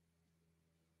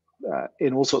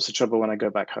in all sorts of trouble when I go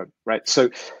back home, right? So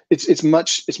it's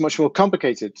much more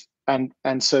complicated, and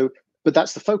so, but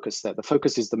that's the focus there. The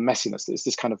focus is the messiness. It's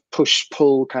this kind of push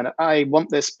pull kind of, I want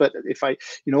this, but if I,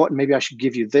 maybe I should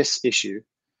give you this issue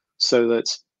so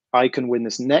that I can win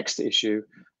this next issue,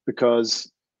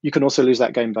 because you can also lose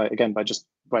that game by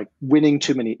winning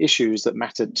too many issues that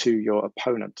matter to your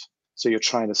opponent. So you're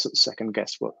trying to sort of second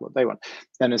guess what they want.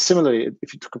 And then similarly,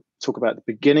 if you talk about the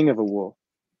beginning of a war,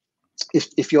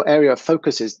 if your area of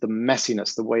focus is the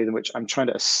messiness, the way in which I'm trying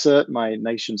to assert my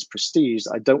nation's prestige,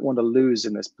 I don't want to lose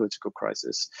in this political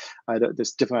crisis,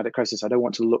 this diplomatic crisis, I don't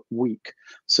want to look weak.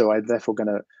 So I'm therefore going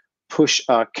to push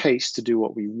our case to do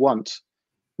what we want,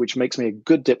 which makes me a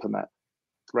good diplomat,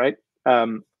 right?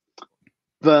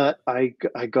 but I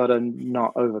gotta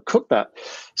not overcook that.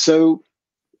 So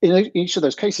in each of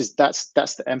those cases, that's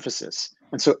the emphasis,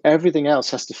 and so everything else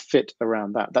has to fit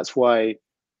around that. That's why,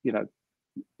 you know,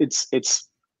 it's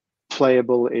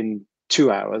playable in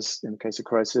 2 hours in the case of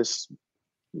Crisis,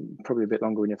 probably a bit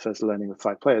longer when you're first learning with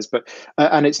 5 players, but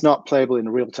and it's not playable in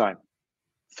real time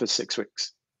for 6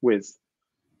 weeks with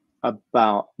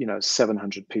about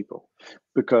 700 people,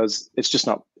 because it's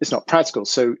not practical.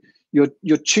 So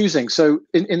you're choosing. So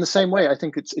in the same way, I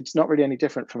think it's not really any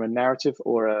different from a narrative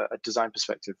or a design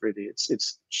perspective. Really,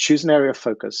 it's choose an area of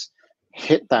focus,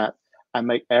 hit that, and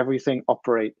make everything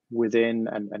operate within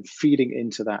and feeding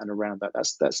into that and around that.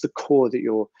 That's the core that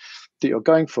you're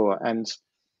going for. And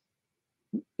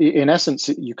in essence,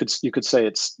 you could say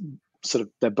it's sort of,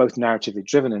 they're both narratively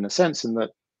driven in a sense, in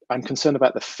that I'm concerned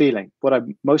about the feeling. What I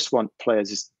most want players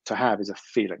is to have is a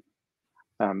feeling,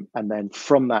 and then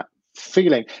from that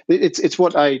feeling, it's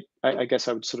what I guess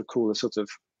I would sort of call a sort of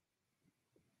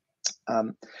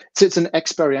so it's an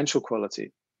experiential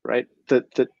quality, right?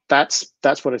 That's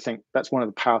what I think. That's one of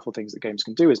the powerful things that games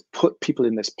can do, is put people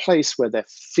in this place where they're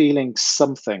feeling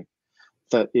something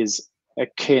that is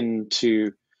akin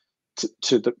to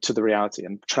the reality,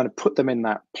 and trying to put them in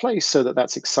that place so that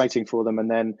that's exciting for them, and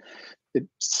then it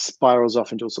spirals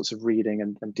off into all sorts of reading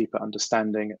and deeper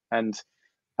understanding. And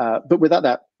but without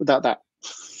that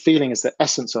feeling as the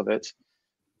essence of it,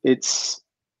 it's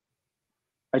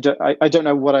I don't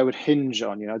know what I would hinge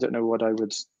on. I don't know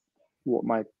what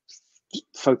my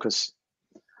focus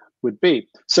would be.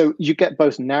 So you get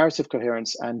both narrative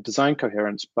coherence and design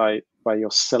coherence by your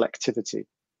selectivity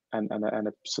and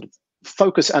a sort of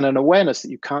focus and an awareness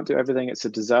that you can't do everything. It's a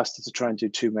disaster to try and do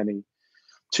too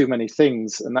many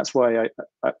things, and that's why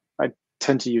I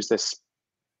tend to use this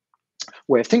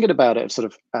way of thinking about it, sort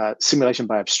of simulation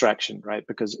by abstraction, right?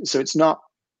 Because so it's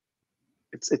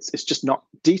just not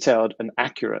detailed and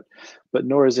accurate, but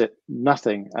nor is it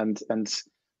nothing. And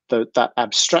that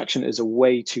abstraction is a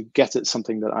way to get at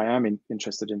something that I am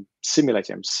interested in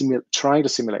simulating. I'm trying to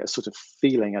simulate a sort of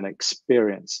feeling and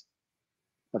experience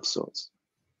of sorts.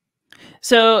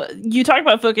 So you talk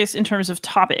about focus in terms of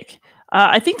topic.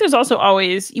 I think there's also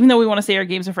always, even though we want to say our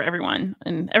games are for everyone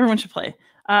and everyone should play,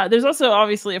 there's also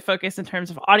obviously a focus in terms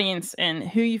of audience and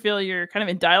who you feel you're kind of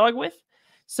in dialogue with.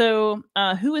 So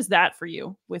who is that for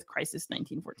you with Crisis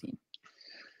 1914?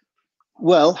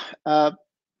 Well,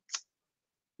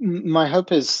 my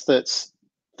hope is that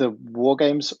the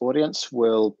Wargames audience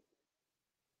will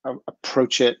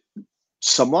approach it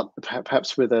somewhat,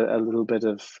 perhaps with a little bit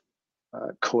of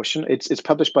caution. It's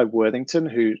published by Worthington,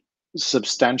 who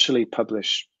substantially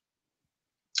publish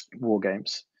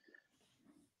Wargames.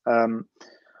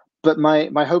 But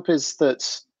my hope is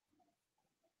that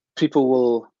people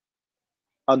will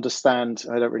understand.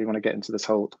 I don't really want to get into this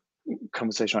whole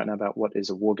conversation right now about what is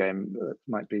a war game. It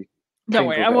might be. Don't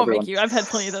worry, I won't make you. I've had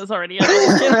plenty of those already.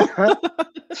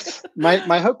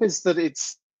 My hope is that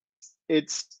it's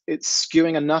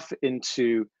skewing enough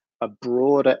into a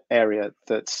broader area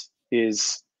that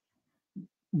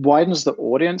widens the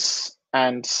audience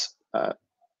and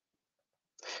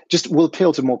just will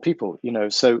appeal to more people.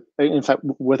 So in fact,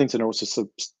 Worthington are also sort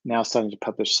of now starting to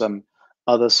publish some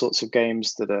other sorts of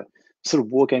games that are sort of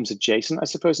war games adjacent, I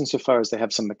suppose, insofar as they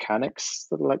have some mechanics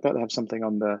that are like that. They have something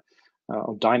on the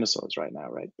on dinosaurs right now,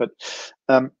 right? But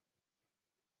I'm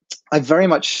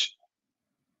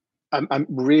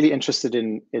really interested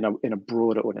in a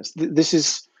broader audience. This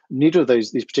is neither of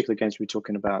these particular games we're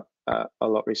talking about a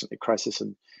lot recently, Crisis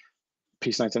and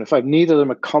Peace 1905. Neither of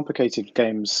them are complicated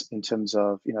games in terms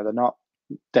of they're not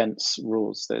dense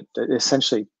rules. They're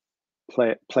essentially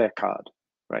play a card,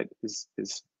 right? Is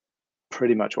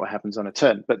pretty much what happens on a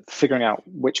turn. But figuring out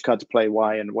which card to play,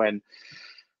 why, and when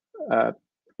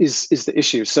is the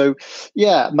issue. So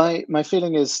yeah, my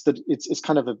feeling is that it's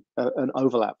kind of an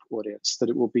overlap audience, that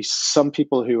it will be some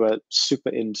people who are super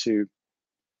into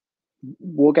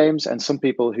war games and some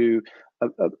people who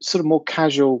are sort of more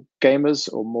casual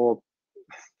gamers, or more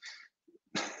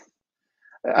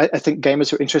I think gamers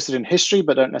who are interested in history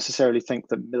but don't necessarily think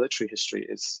that military history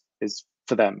is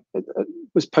for them. I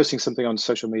was posting something on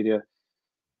social media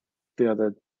the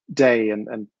other day,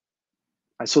 and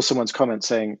I saw someone's comment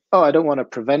saying, "Oh, I don't want to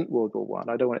prevent World War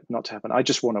I. I don't want it not to happen. I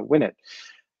just want to win it."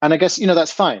 And I guess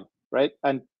that's fine, right?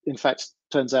 And in fact,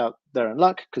 turns out they're in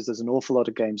luck, because there's an awful lot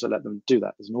of games that let them do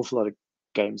that. There's an awful lot of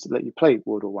games that let you play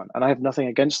World War I, and I have nothing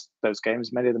against those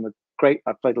games. Many of them are great.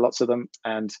 I've played lots of them,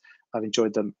 and I've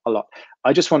enjoyed them a lot.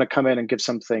 I just want to come in and give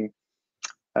something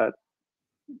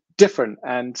different.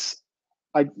 And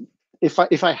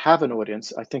if I have an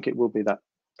audience, I think it will be that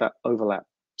overlap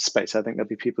space. I think there'll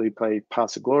be people who play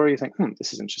Paths of Glory, think,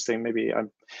 this is interesting. Maybe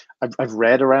I've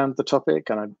read around the topic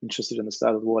and I'm interested in the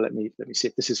style of the war. Let me see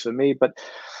if this is for me. But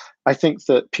I think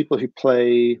that people who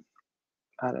play,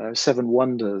 I don't know, Seven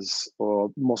Wonders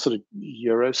or more sort of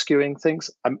Euro skewing things,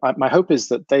 my hope is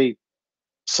that they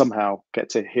somehow get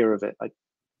to hear of it,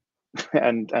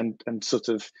 and sort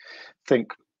of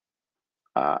think,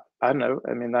 I don't know.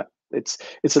 I mean, that it's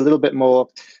a little bit more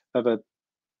of a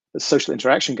social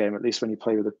interaction game, at least when you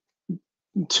play with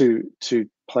two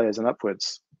players and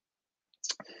upwards.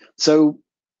 So,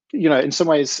 in some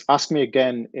ways, ask me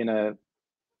again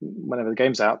whenever the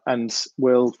game's out, and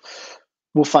we'll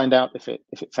find out if it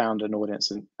found an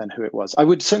audience and who it was. I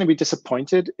would certainly be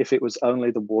disappointed if it was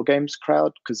only the war games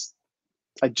crowd, because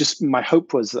my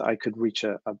hope was that I could reach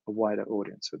a wider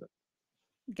audience with it.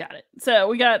 Got it. So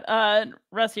we got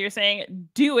Russ here saying,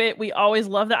 do it. We always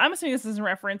love that. I'm assuming this is in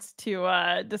reference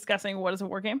to discussing what is a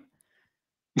war game.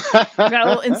 We got a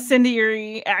little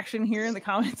incendiary action here in the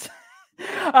comments.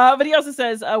 But he also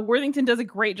says Worthington does a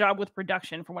great job with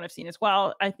production from what I've seen as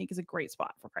well. I think is a great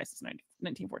spot for Crisis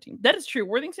 1914. That is true.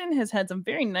 Worthington has had some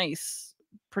very nice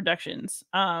productions.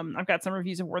 I've got some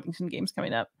reviews of Worthington games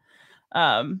coming up.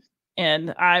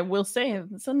 And I will say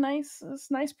it's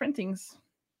nice printings.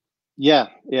 Yeah,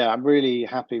 I'm really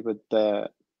happy with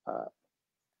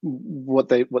what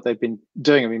they've been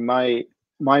doing. I mean, my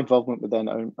involvement with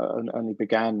them only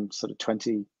began sort of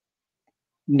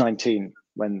 2019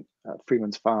 when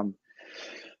Freeman's Farm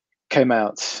came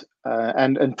out,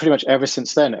 and pretty much ever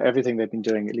since then, everything they've been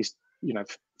doing, at least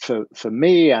for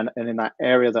me and in that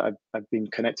area that I've been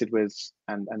connected with,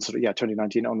 and sort of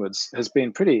 2019 onwards, has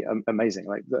been pretty amazing.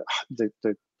 Like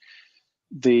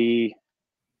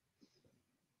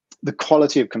the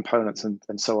quality of components and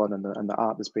so on, and the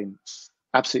art has been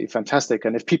absolutely fantastic.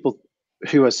 And if people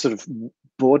who are sort of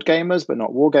board gamers but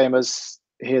not war gamers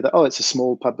hear that, it's a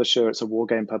small publisher, it's a war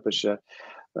game publisher,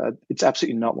 it's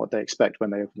absolutely not what they expect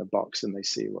when they open the box and they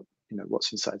see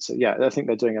what's inside. So I think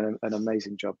they're doing an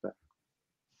amazing job there.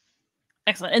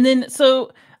 Excellent. And then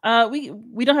so we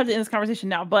don't have to end this conversation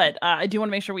now, but I do want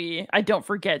to make sure I don't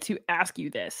forget to ask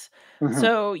you this. Mm-hmm.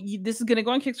 So this is going to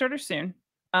go on Kickstarter soon.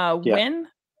 When?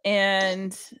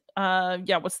 And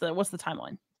what's the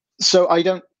timeline? So I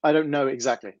don't know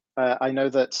exactly. I know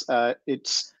that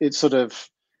it's going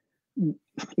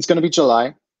to be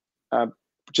July.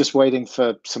 Just waiting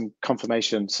for some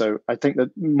confirmation. So I think that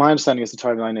my understanding is the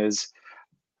timeline is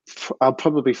I'll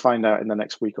probably find out in the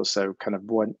next week or so, kind of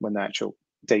when the actual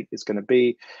date is going to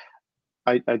be.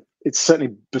 It's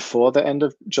certainly before the end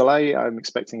of July. I'm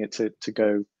expecting it to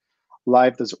go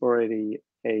live. There's already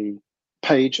a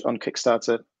page on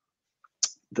Kickstarter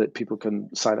that people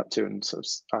can sign up to and sort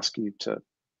of ask you to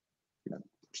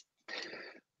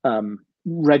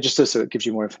register, so it gives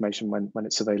you more information when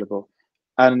it's available.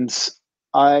 And so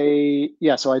I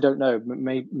don't know,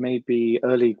 maybe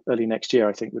early next year,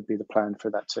 I think, would be the plan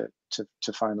for that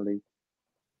to finally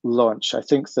launch. I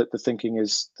think that the thinking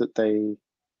is that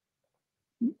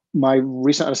my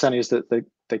recent understanding is that they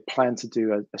plan to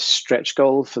do a stretch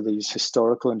goal for these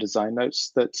historical and design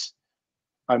notes that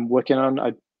I'm working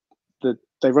on.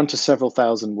 They run to several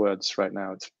thousand words right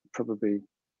now. It's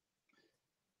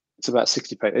about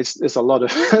 60 pages. It's a lot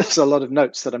of it's a lot of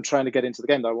notes that I'm trying to get into the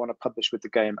game that I want to publish with the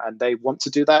game, and they want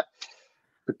to do that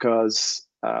because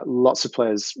lots of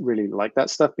players really like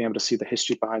that stuff, being able to see the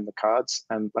history behind the cards.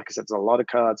 And like I said, there's a lot of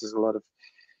cards, there's a lot of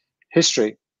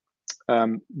history,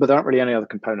 but there aren't really any other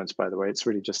components, by the way. It's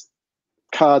really just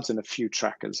cards and a few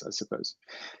trackers, I suppose.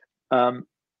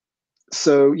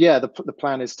 So the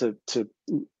plan is to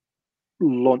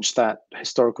launch that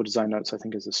historical design notes, I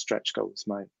think, as a stretch goal. Is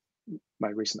my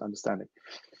recent understanding.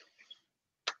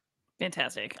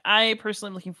 Fantastic. I personally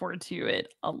am looking forward to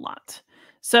it a lot.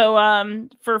 So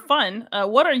for fun,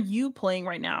 what are you playing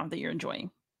right now that you're enjoying?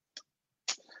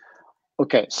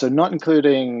 Okay, so not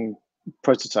including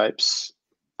prototypes,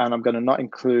 and I'm going to not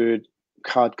include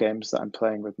card games that I'm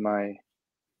playing with my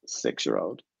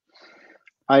 6-year-old.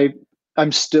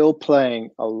 I'm still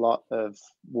playing a lot of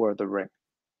War of the Ring.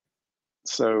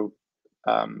 So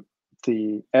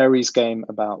the Ares game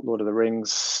about Lord of the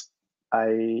Rings,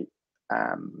 I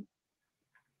am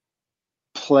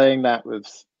playing that with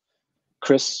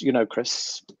Chris.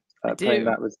 Chris. Playing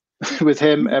that with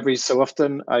him every so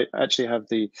often. I actually have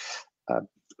the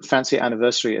fancy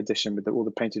anniversary edition with all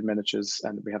the painted miniatures,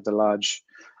 and we have the large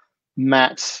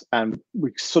mat, and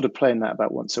we sort of playing that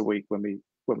about once a week when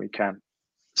we can.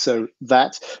 So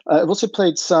that I've also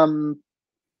played some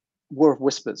War of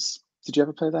Whispers, Did you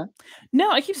ever play that?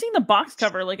 No, I keep seeing the box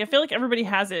cover. Like, I feel like everybody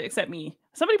has it except me.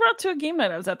 Somebody brought it to a game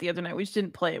night I was at the other night. We just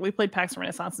didn't play it. We played PAX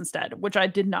Renaissance instead, which I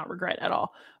did not regret at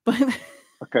all. But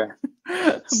Okay.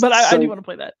 but I do want to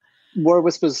play that. War of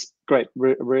Whispers, great.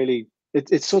 Really,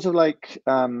 it's sort of like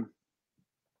if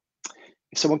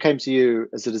someone came to you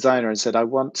as a designer and said, "I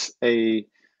want a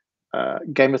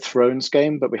Game of Thrones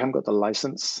game, but we haven't got the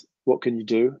license. What can you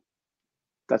do?"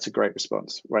 That's a great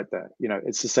response right there. You know,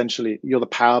 it's essentially you're the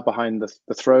power behind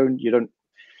the throne. You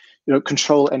don't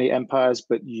control any empires,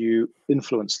 but you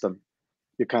influence them.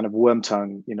 You're kind of worm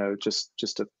tongue, you know, just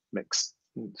to mix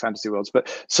fantasy worlds, but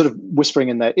sort of whispering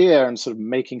in their ear and sort of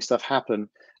making stuff happen.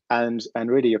 And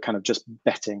really you're kind of just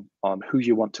betting on who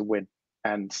you want to win.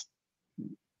 And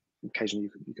occasionally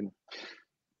you can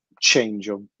change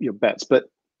your bets, but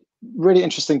really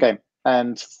interesting game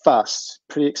and fast,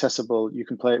 pretty accessible. You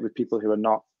can play it with people who are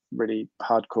not really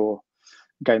hardcore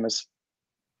gamers.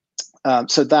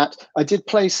 So that I did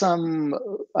play some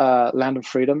Land of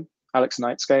Freedom, Alex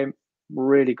Knight's game.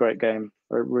 Really great game.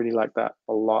 I really like that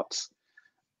a lot.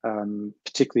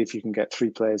 Particularly if you can get 3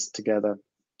 players together.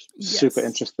 Yes. Super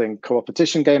interesting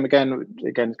competition game. Again,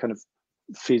 kind of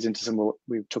feeds into some of what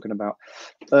we were talking about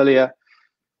earlier.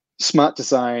 Smart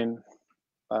design,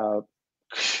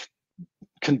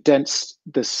 condensed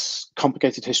this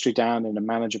complicated history down in a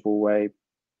manageable way.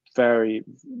 Very,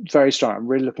 very strong. I'm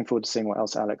really looking forward to seeing what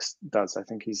else Alex does. I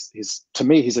think he's to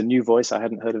me, he's a new voice. I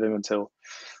hadn't heard of him until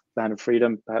Land of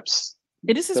Freedom. Perhaps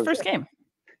it is his first game.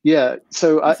 Yeah.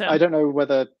 So I don't know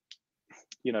whether,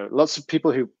 you know, lots of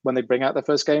people who, when they bring out their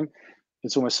first game,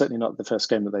 it's almost certainly not the first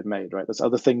game that they've made, right? There's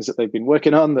other things that they've been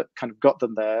working on that kind of got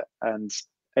them there. And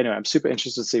anyway, I'm super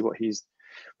interested to see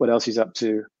what else he's up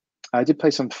to. I did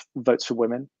play some Votes for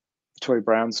Women, Tory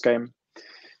Brown's game,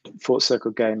 Fort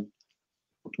Circle game.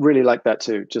 Really like that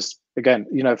too. Just again,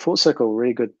 you know, Fort Circle,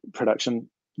 really good production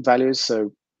values.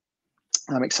 So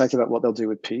I'm excited about what they'll do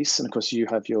with Peace. And of course, you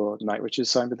have your Night Witches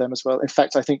signed with them as well. In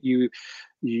fact, I think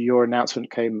your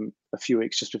announcement came a few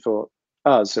weeks just before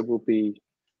ours. So we'll be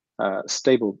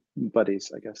stable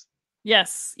buddies, I guess.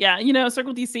 Yes. Yeah. You know,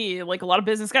 Circle DC, like a lot of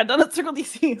business got done at Circle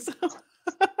DC. So.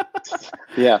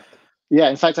 Yeah. Yeah.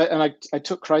 In fact, I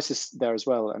took Crisis there as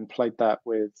well and played that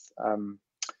with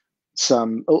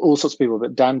all sorts of people,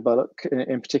 but Dan Bullock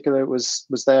in particular was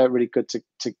there. Really good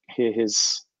to hear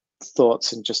his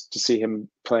thoughts and just to see him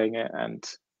playing it. And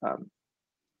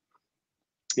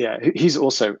yeah, he's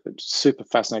also a super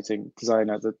fascinating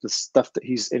designer. The stuff that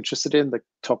he's interested in, the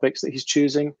topics that he's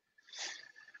choosing.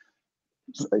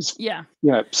 Yeah.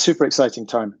 You know, super exciting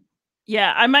time.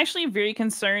 Yeah, I'm actually very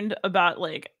concerned about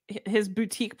like his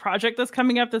boutique project that's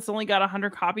coming up that's only got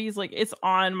 100 copies. Like, it's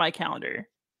on my calendar.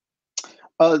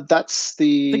 That's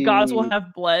the Gods Will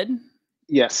Have Blood.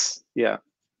 Yes. Yeah.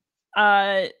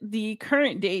 The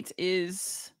current date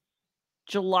is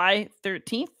July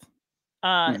 13th.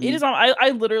 It is on. I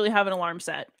literally have an alarm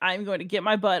set. I'm going to get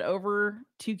my butt over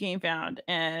to GameFound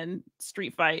and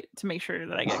Street Fight to make sure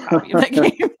that I get a copy of that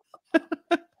game.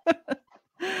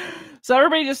 So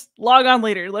everybody just log on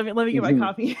later. Let me get my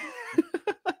copy.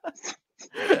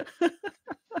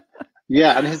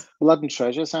 Yeah, and his Blood and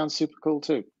Treasure sounds super cool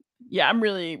too. Yeah, I'm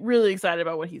really, really excited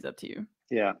about what he's up to.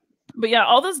 Yeah. But yeah,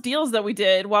 all those deals that we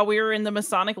did while we were in the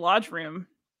Masonic Lodge room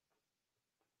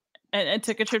and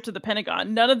took a trip to the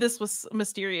Pentagon, none of this was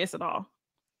mysterious at all.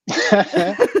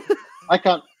 I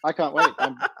can't wait.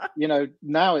 You know,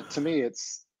 now to me,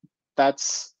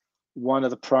 that's one of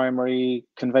the primary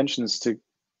conventions to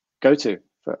go to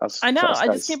for us. I know. I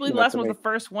just can't believe the last one was the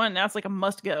first one. Now it's like a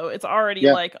must go. It's already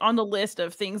like on the list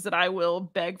of things that I will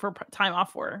beg for time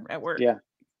off for at work.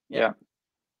 Yeah.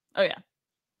 Oh yeah.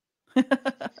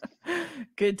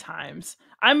 Good times.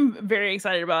 I'm very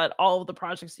excited about all of the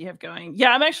projects you have going.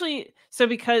 Yeah, I'm actually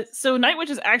Night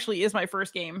Witches actually is my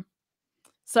first game.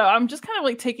 So I'm just kind of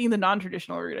like taking the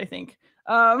non-traditional route, I think.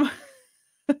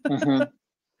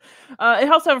 It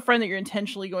helps to have a friend that you're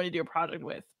intentionally going to do a project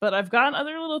with. But I've gotten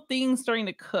other little things starting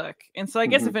to cook. And so I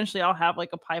guess eventually I'll have like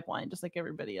a pipeline just like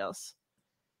everybody else.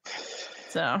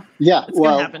 So yeah, it's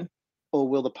gonna happen. Or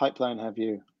will the pipeline have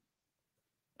you?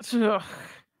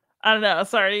 I don't know.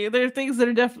 Sorry. There are things that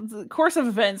are definitely, the course of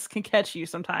events can catch you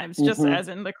sometimes, just as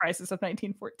in the Crisis of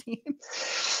 1914.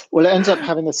 Well, it ends up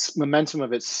having this momentum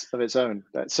of its own.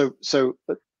 So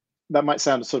that might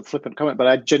sound a sort of flippant comment, but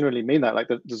I genuinely mean that. Like,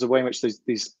 there's a way in which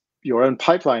your own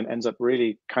pipeline ends up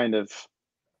really kind of,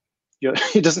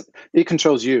 it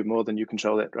controls you more than you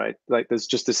control it, right? Like, there's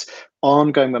just this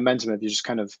ongoing momentum of you just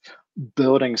kind of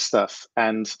building stuff.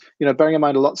 And, you know, bearing in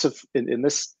mind lots of in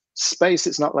this space,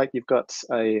 it's not like you've got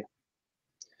a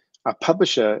a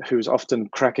publisher who's often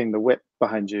cracking the whip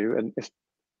behind you, and if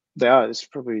they are, it's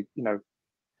probably,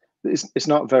 it's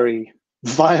not very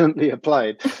violently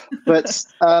applied, but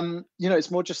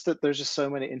it's more just that there's just so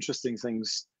many interesting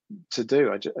things to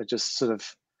do. I just sort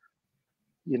of,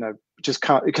 just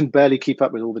can't, it can barely keep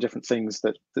up with all the different things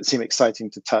that seem exciting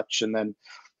to touch. And then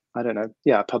I don't know,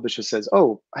 a publisher says,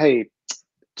 oh, hey,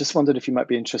 just wondered if you might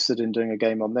be interested in doing a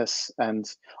game on this, and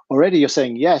already you're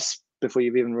saying yes before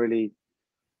you've even really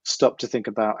stopped to think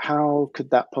about how could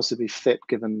that possibly fit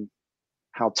given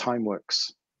how time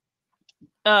works.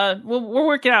 We'll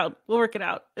work it out. We'll work it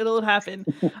out. It'll happen.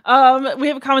 We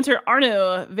have a commenter,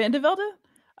 Arno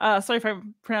Vandevelde. Sorry if I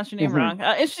pronounced your name wrong.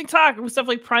 Interesting talk with stuff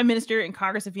like Prime Minister and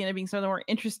Congress of Vienna being some of the more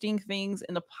interesting things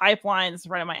in the pipeline. This is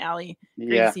right up my alley.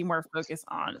 Great to see more focus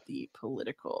on the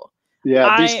political.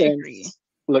 Yeah, these games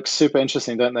look super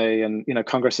interesting, don't they? And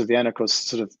Congress of Vienna, of course,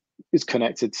 sort of is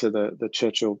connected to the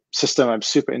Churchill system. I'm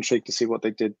super intrigued to see what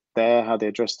they did there, how they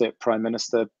addressed it. Prime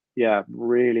Minister,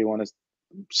 really want to.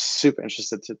 Super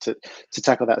interested to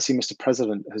tackle that. I see Mr.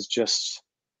 President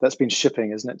that's been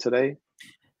shipping, isn't it, today?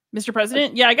 Mr.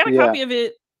 President? Yeah, I got a copy of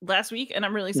it last week and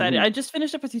I'm really excited. I just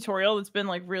finished up a tutorial that's been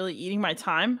like really eating my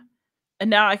time. And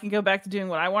now I can go back to doing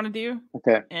what I want to do.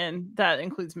 Okay. And that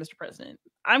includes Mr. President.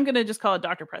 I'm going to just call it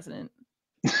Dr. President.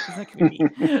 That could be me.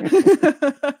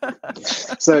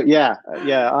 So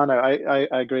Arno, I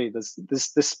agree. This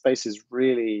space is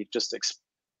really just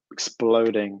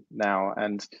exploding now,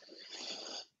 and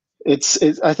it's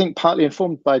I think partly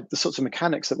informed by the sorts of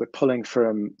mechanics that we're pulling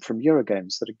from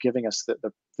Eurogames that are giving us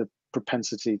the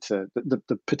propensity to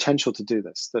the potential to do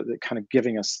this, that kind of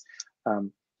giving us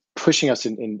pushing us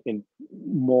in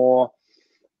more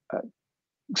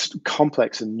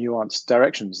complex and nuanced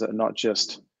directions that are not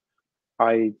just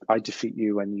I defeat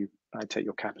you and I take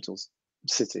your capital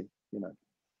city,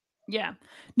 Yeah.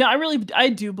 No, I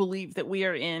do believe that we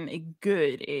are in a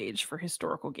good age for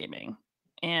historical gaming.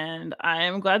 And I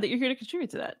am glad that you're here to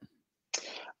contribute to that.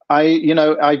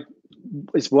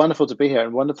 It's wonderful to be here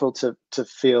and wonderful to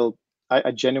feel,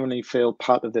 I genuinely feel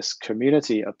part of this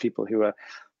community of people who are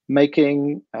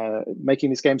making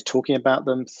these games, talking about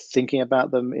them, thinking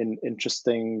about them in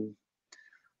interesting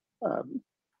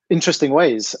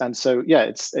ways. And so,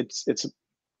 it's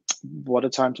what a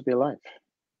time to be alive.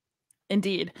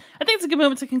 Indeed. I think it's a good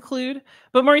moment to conclude.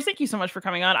 But Maurice, thank you so much for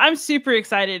coming on. I'm super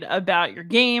excited about your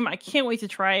game. I can't wait to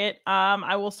try it.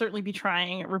 I will certainly be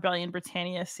trying Rebellion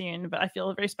Britannia soon, but I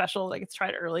feel very special that I get to try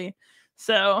it early.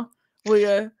 So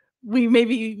we may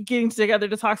be getting together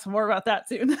to talk some more about that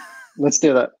soon. Let's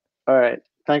do that. All right.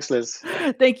 Thanks, Liz.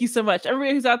 Thank you so much.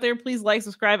 Everybody who's out there, please like,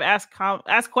 subscribe, ask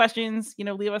questions,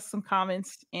 leave us some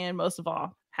comments, and most of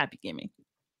all, happy gaming.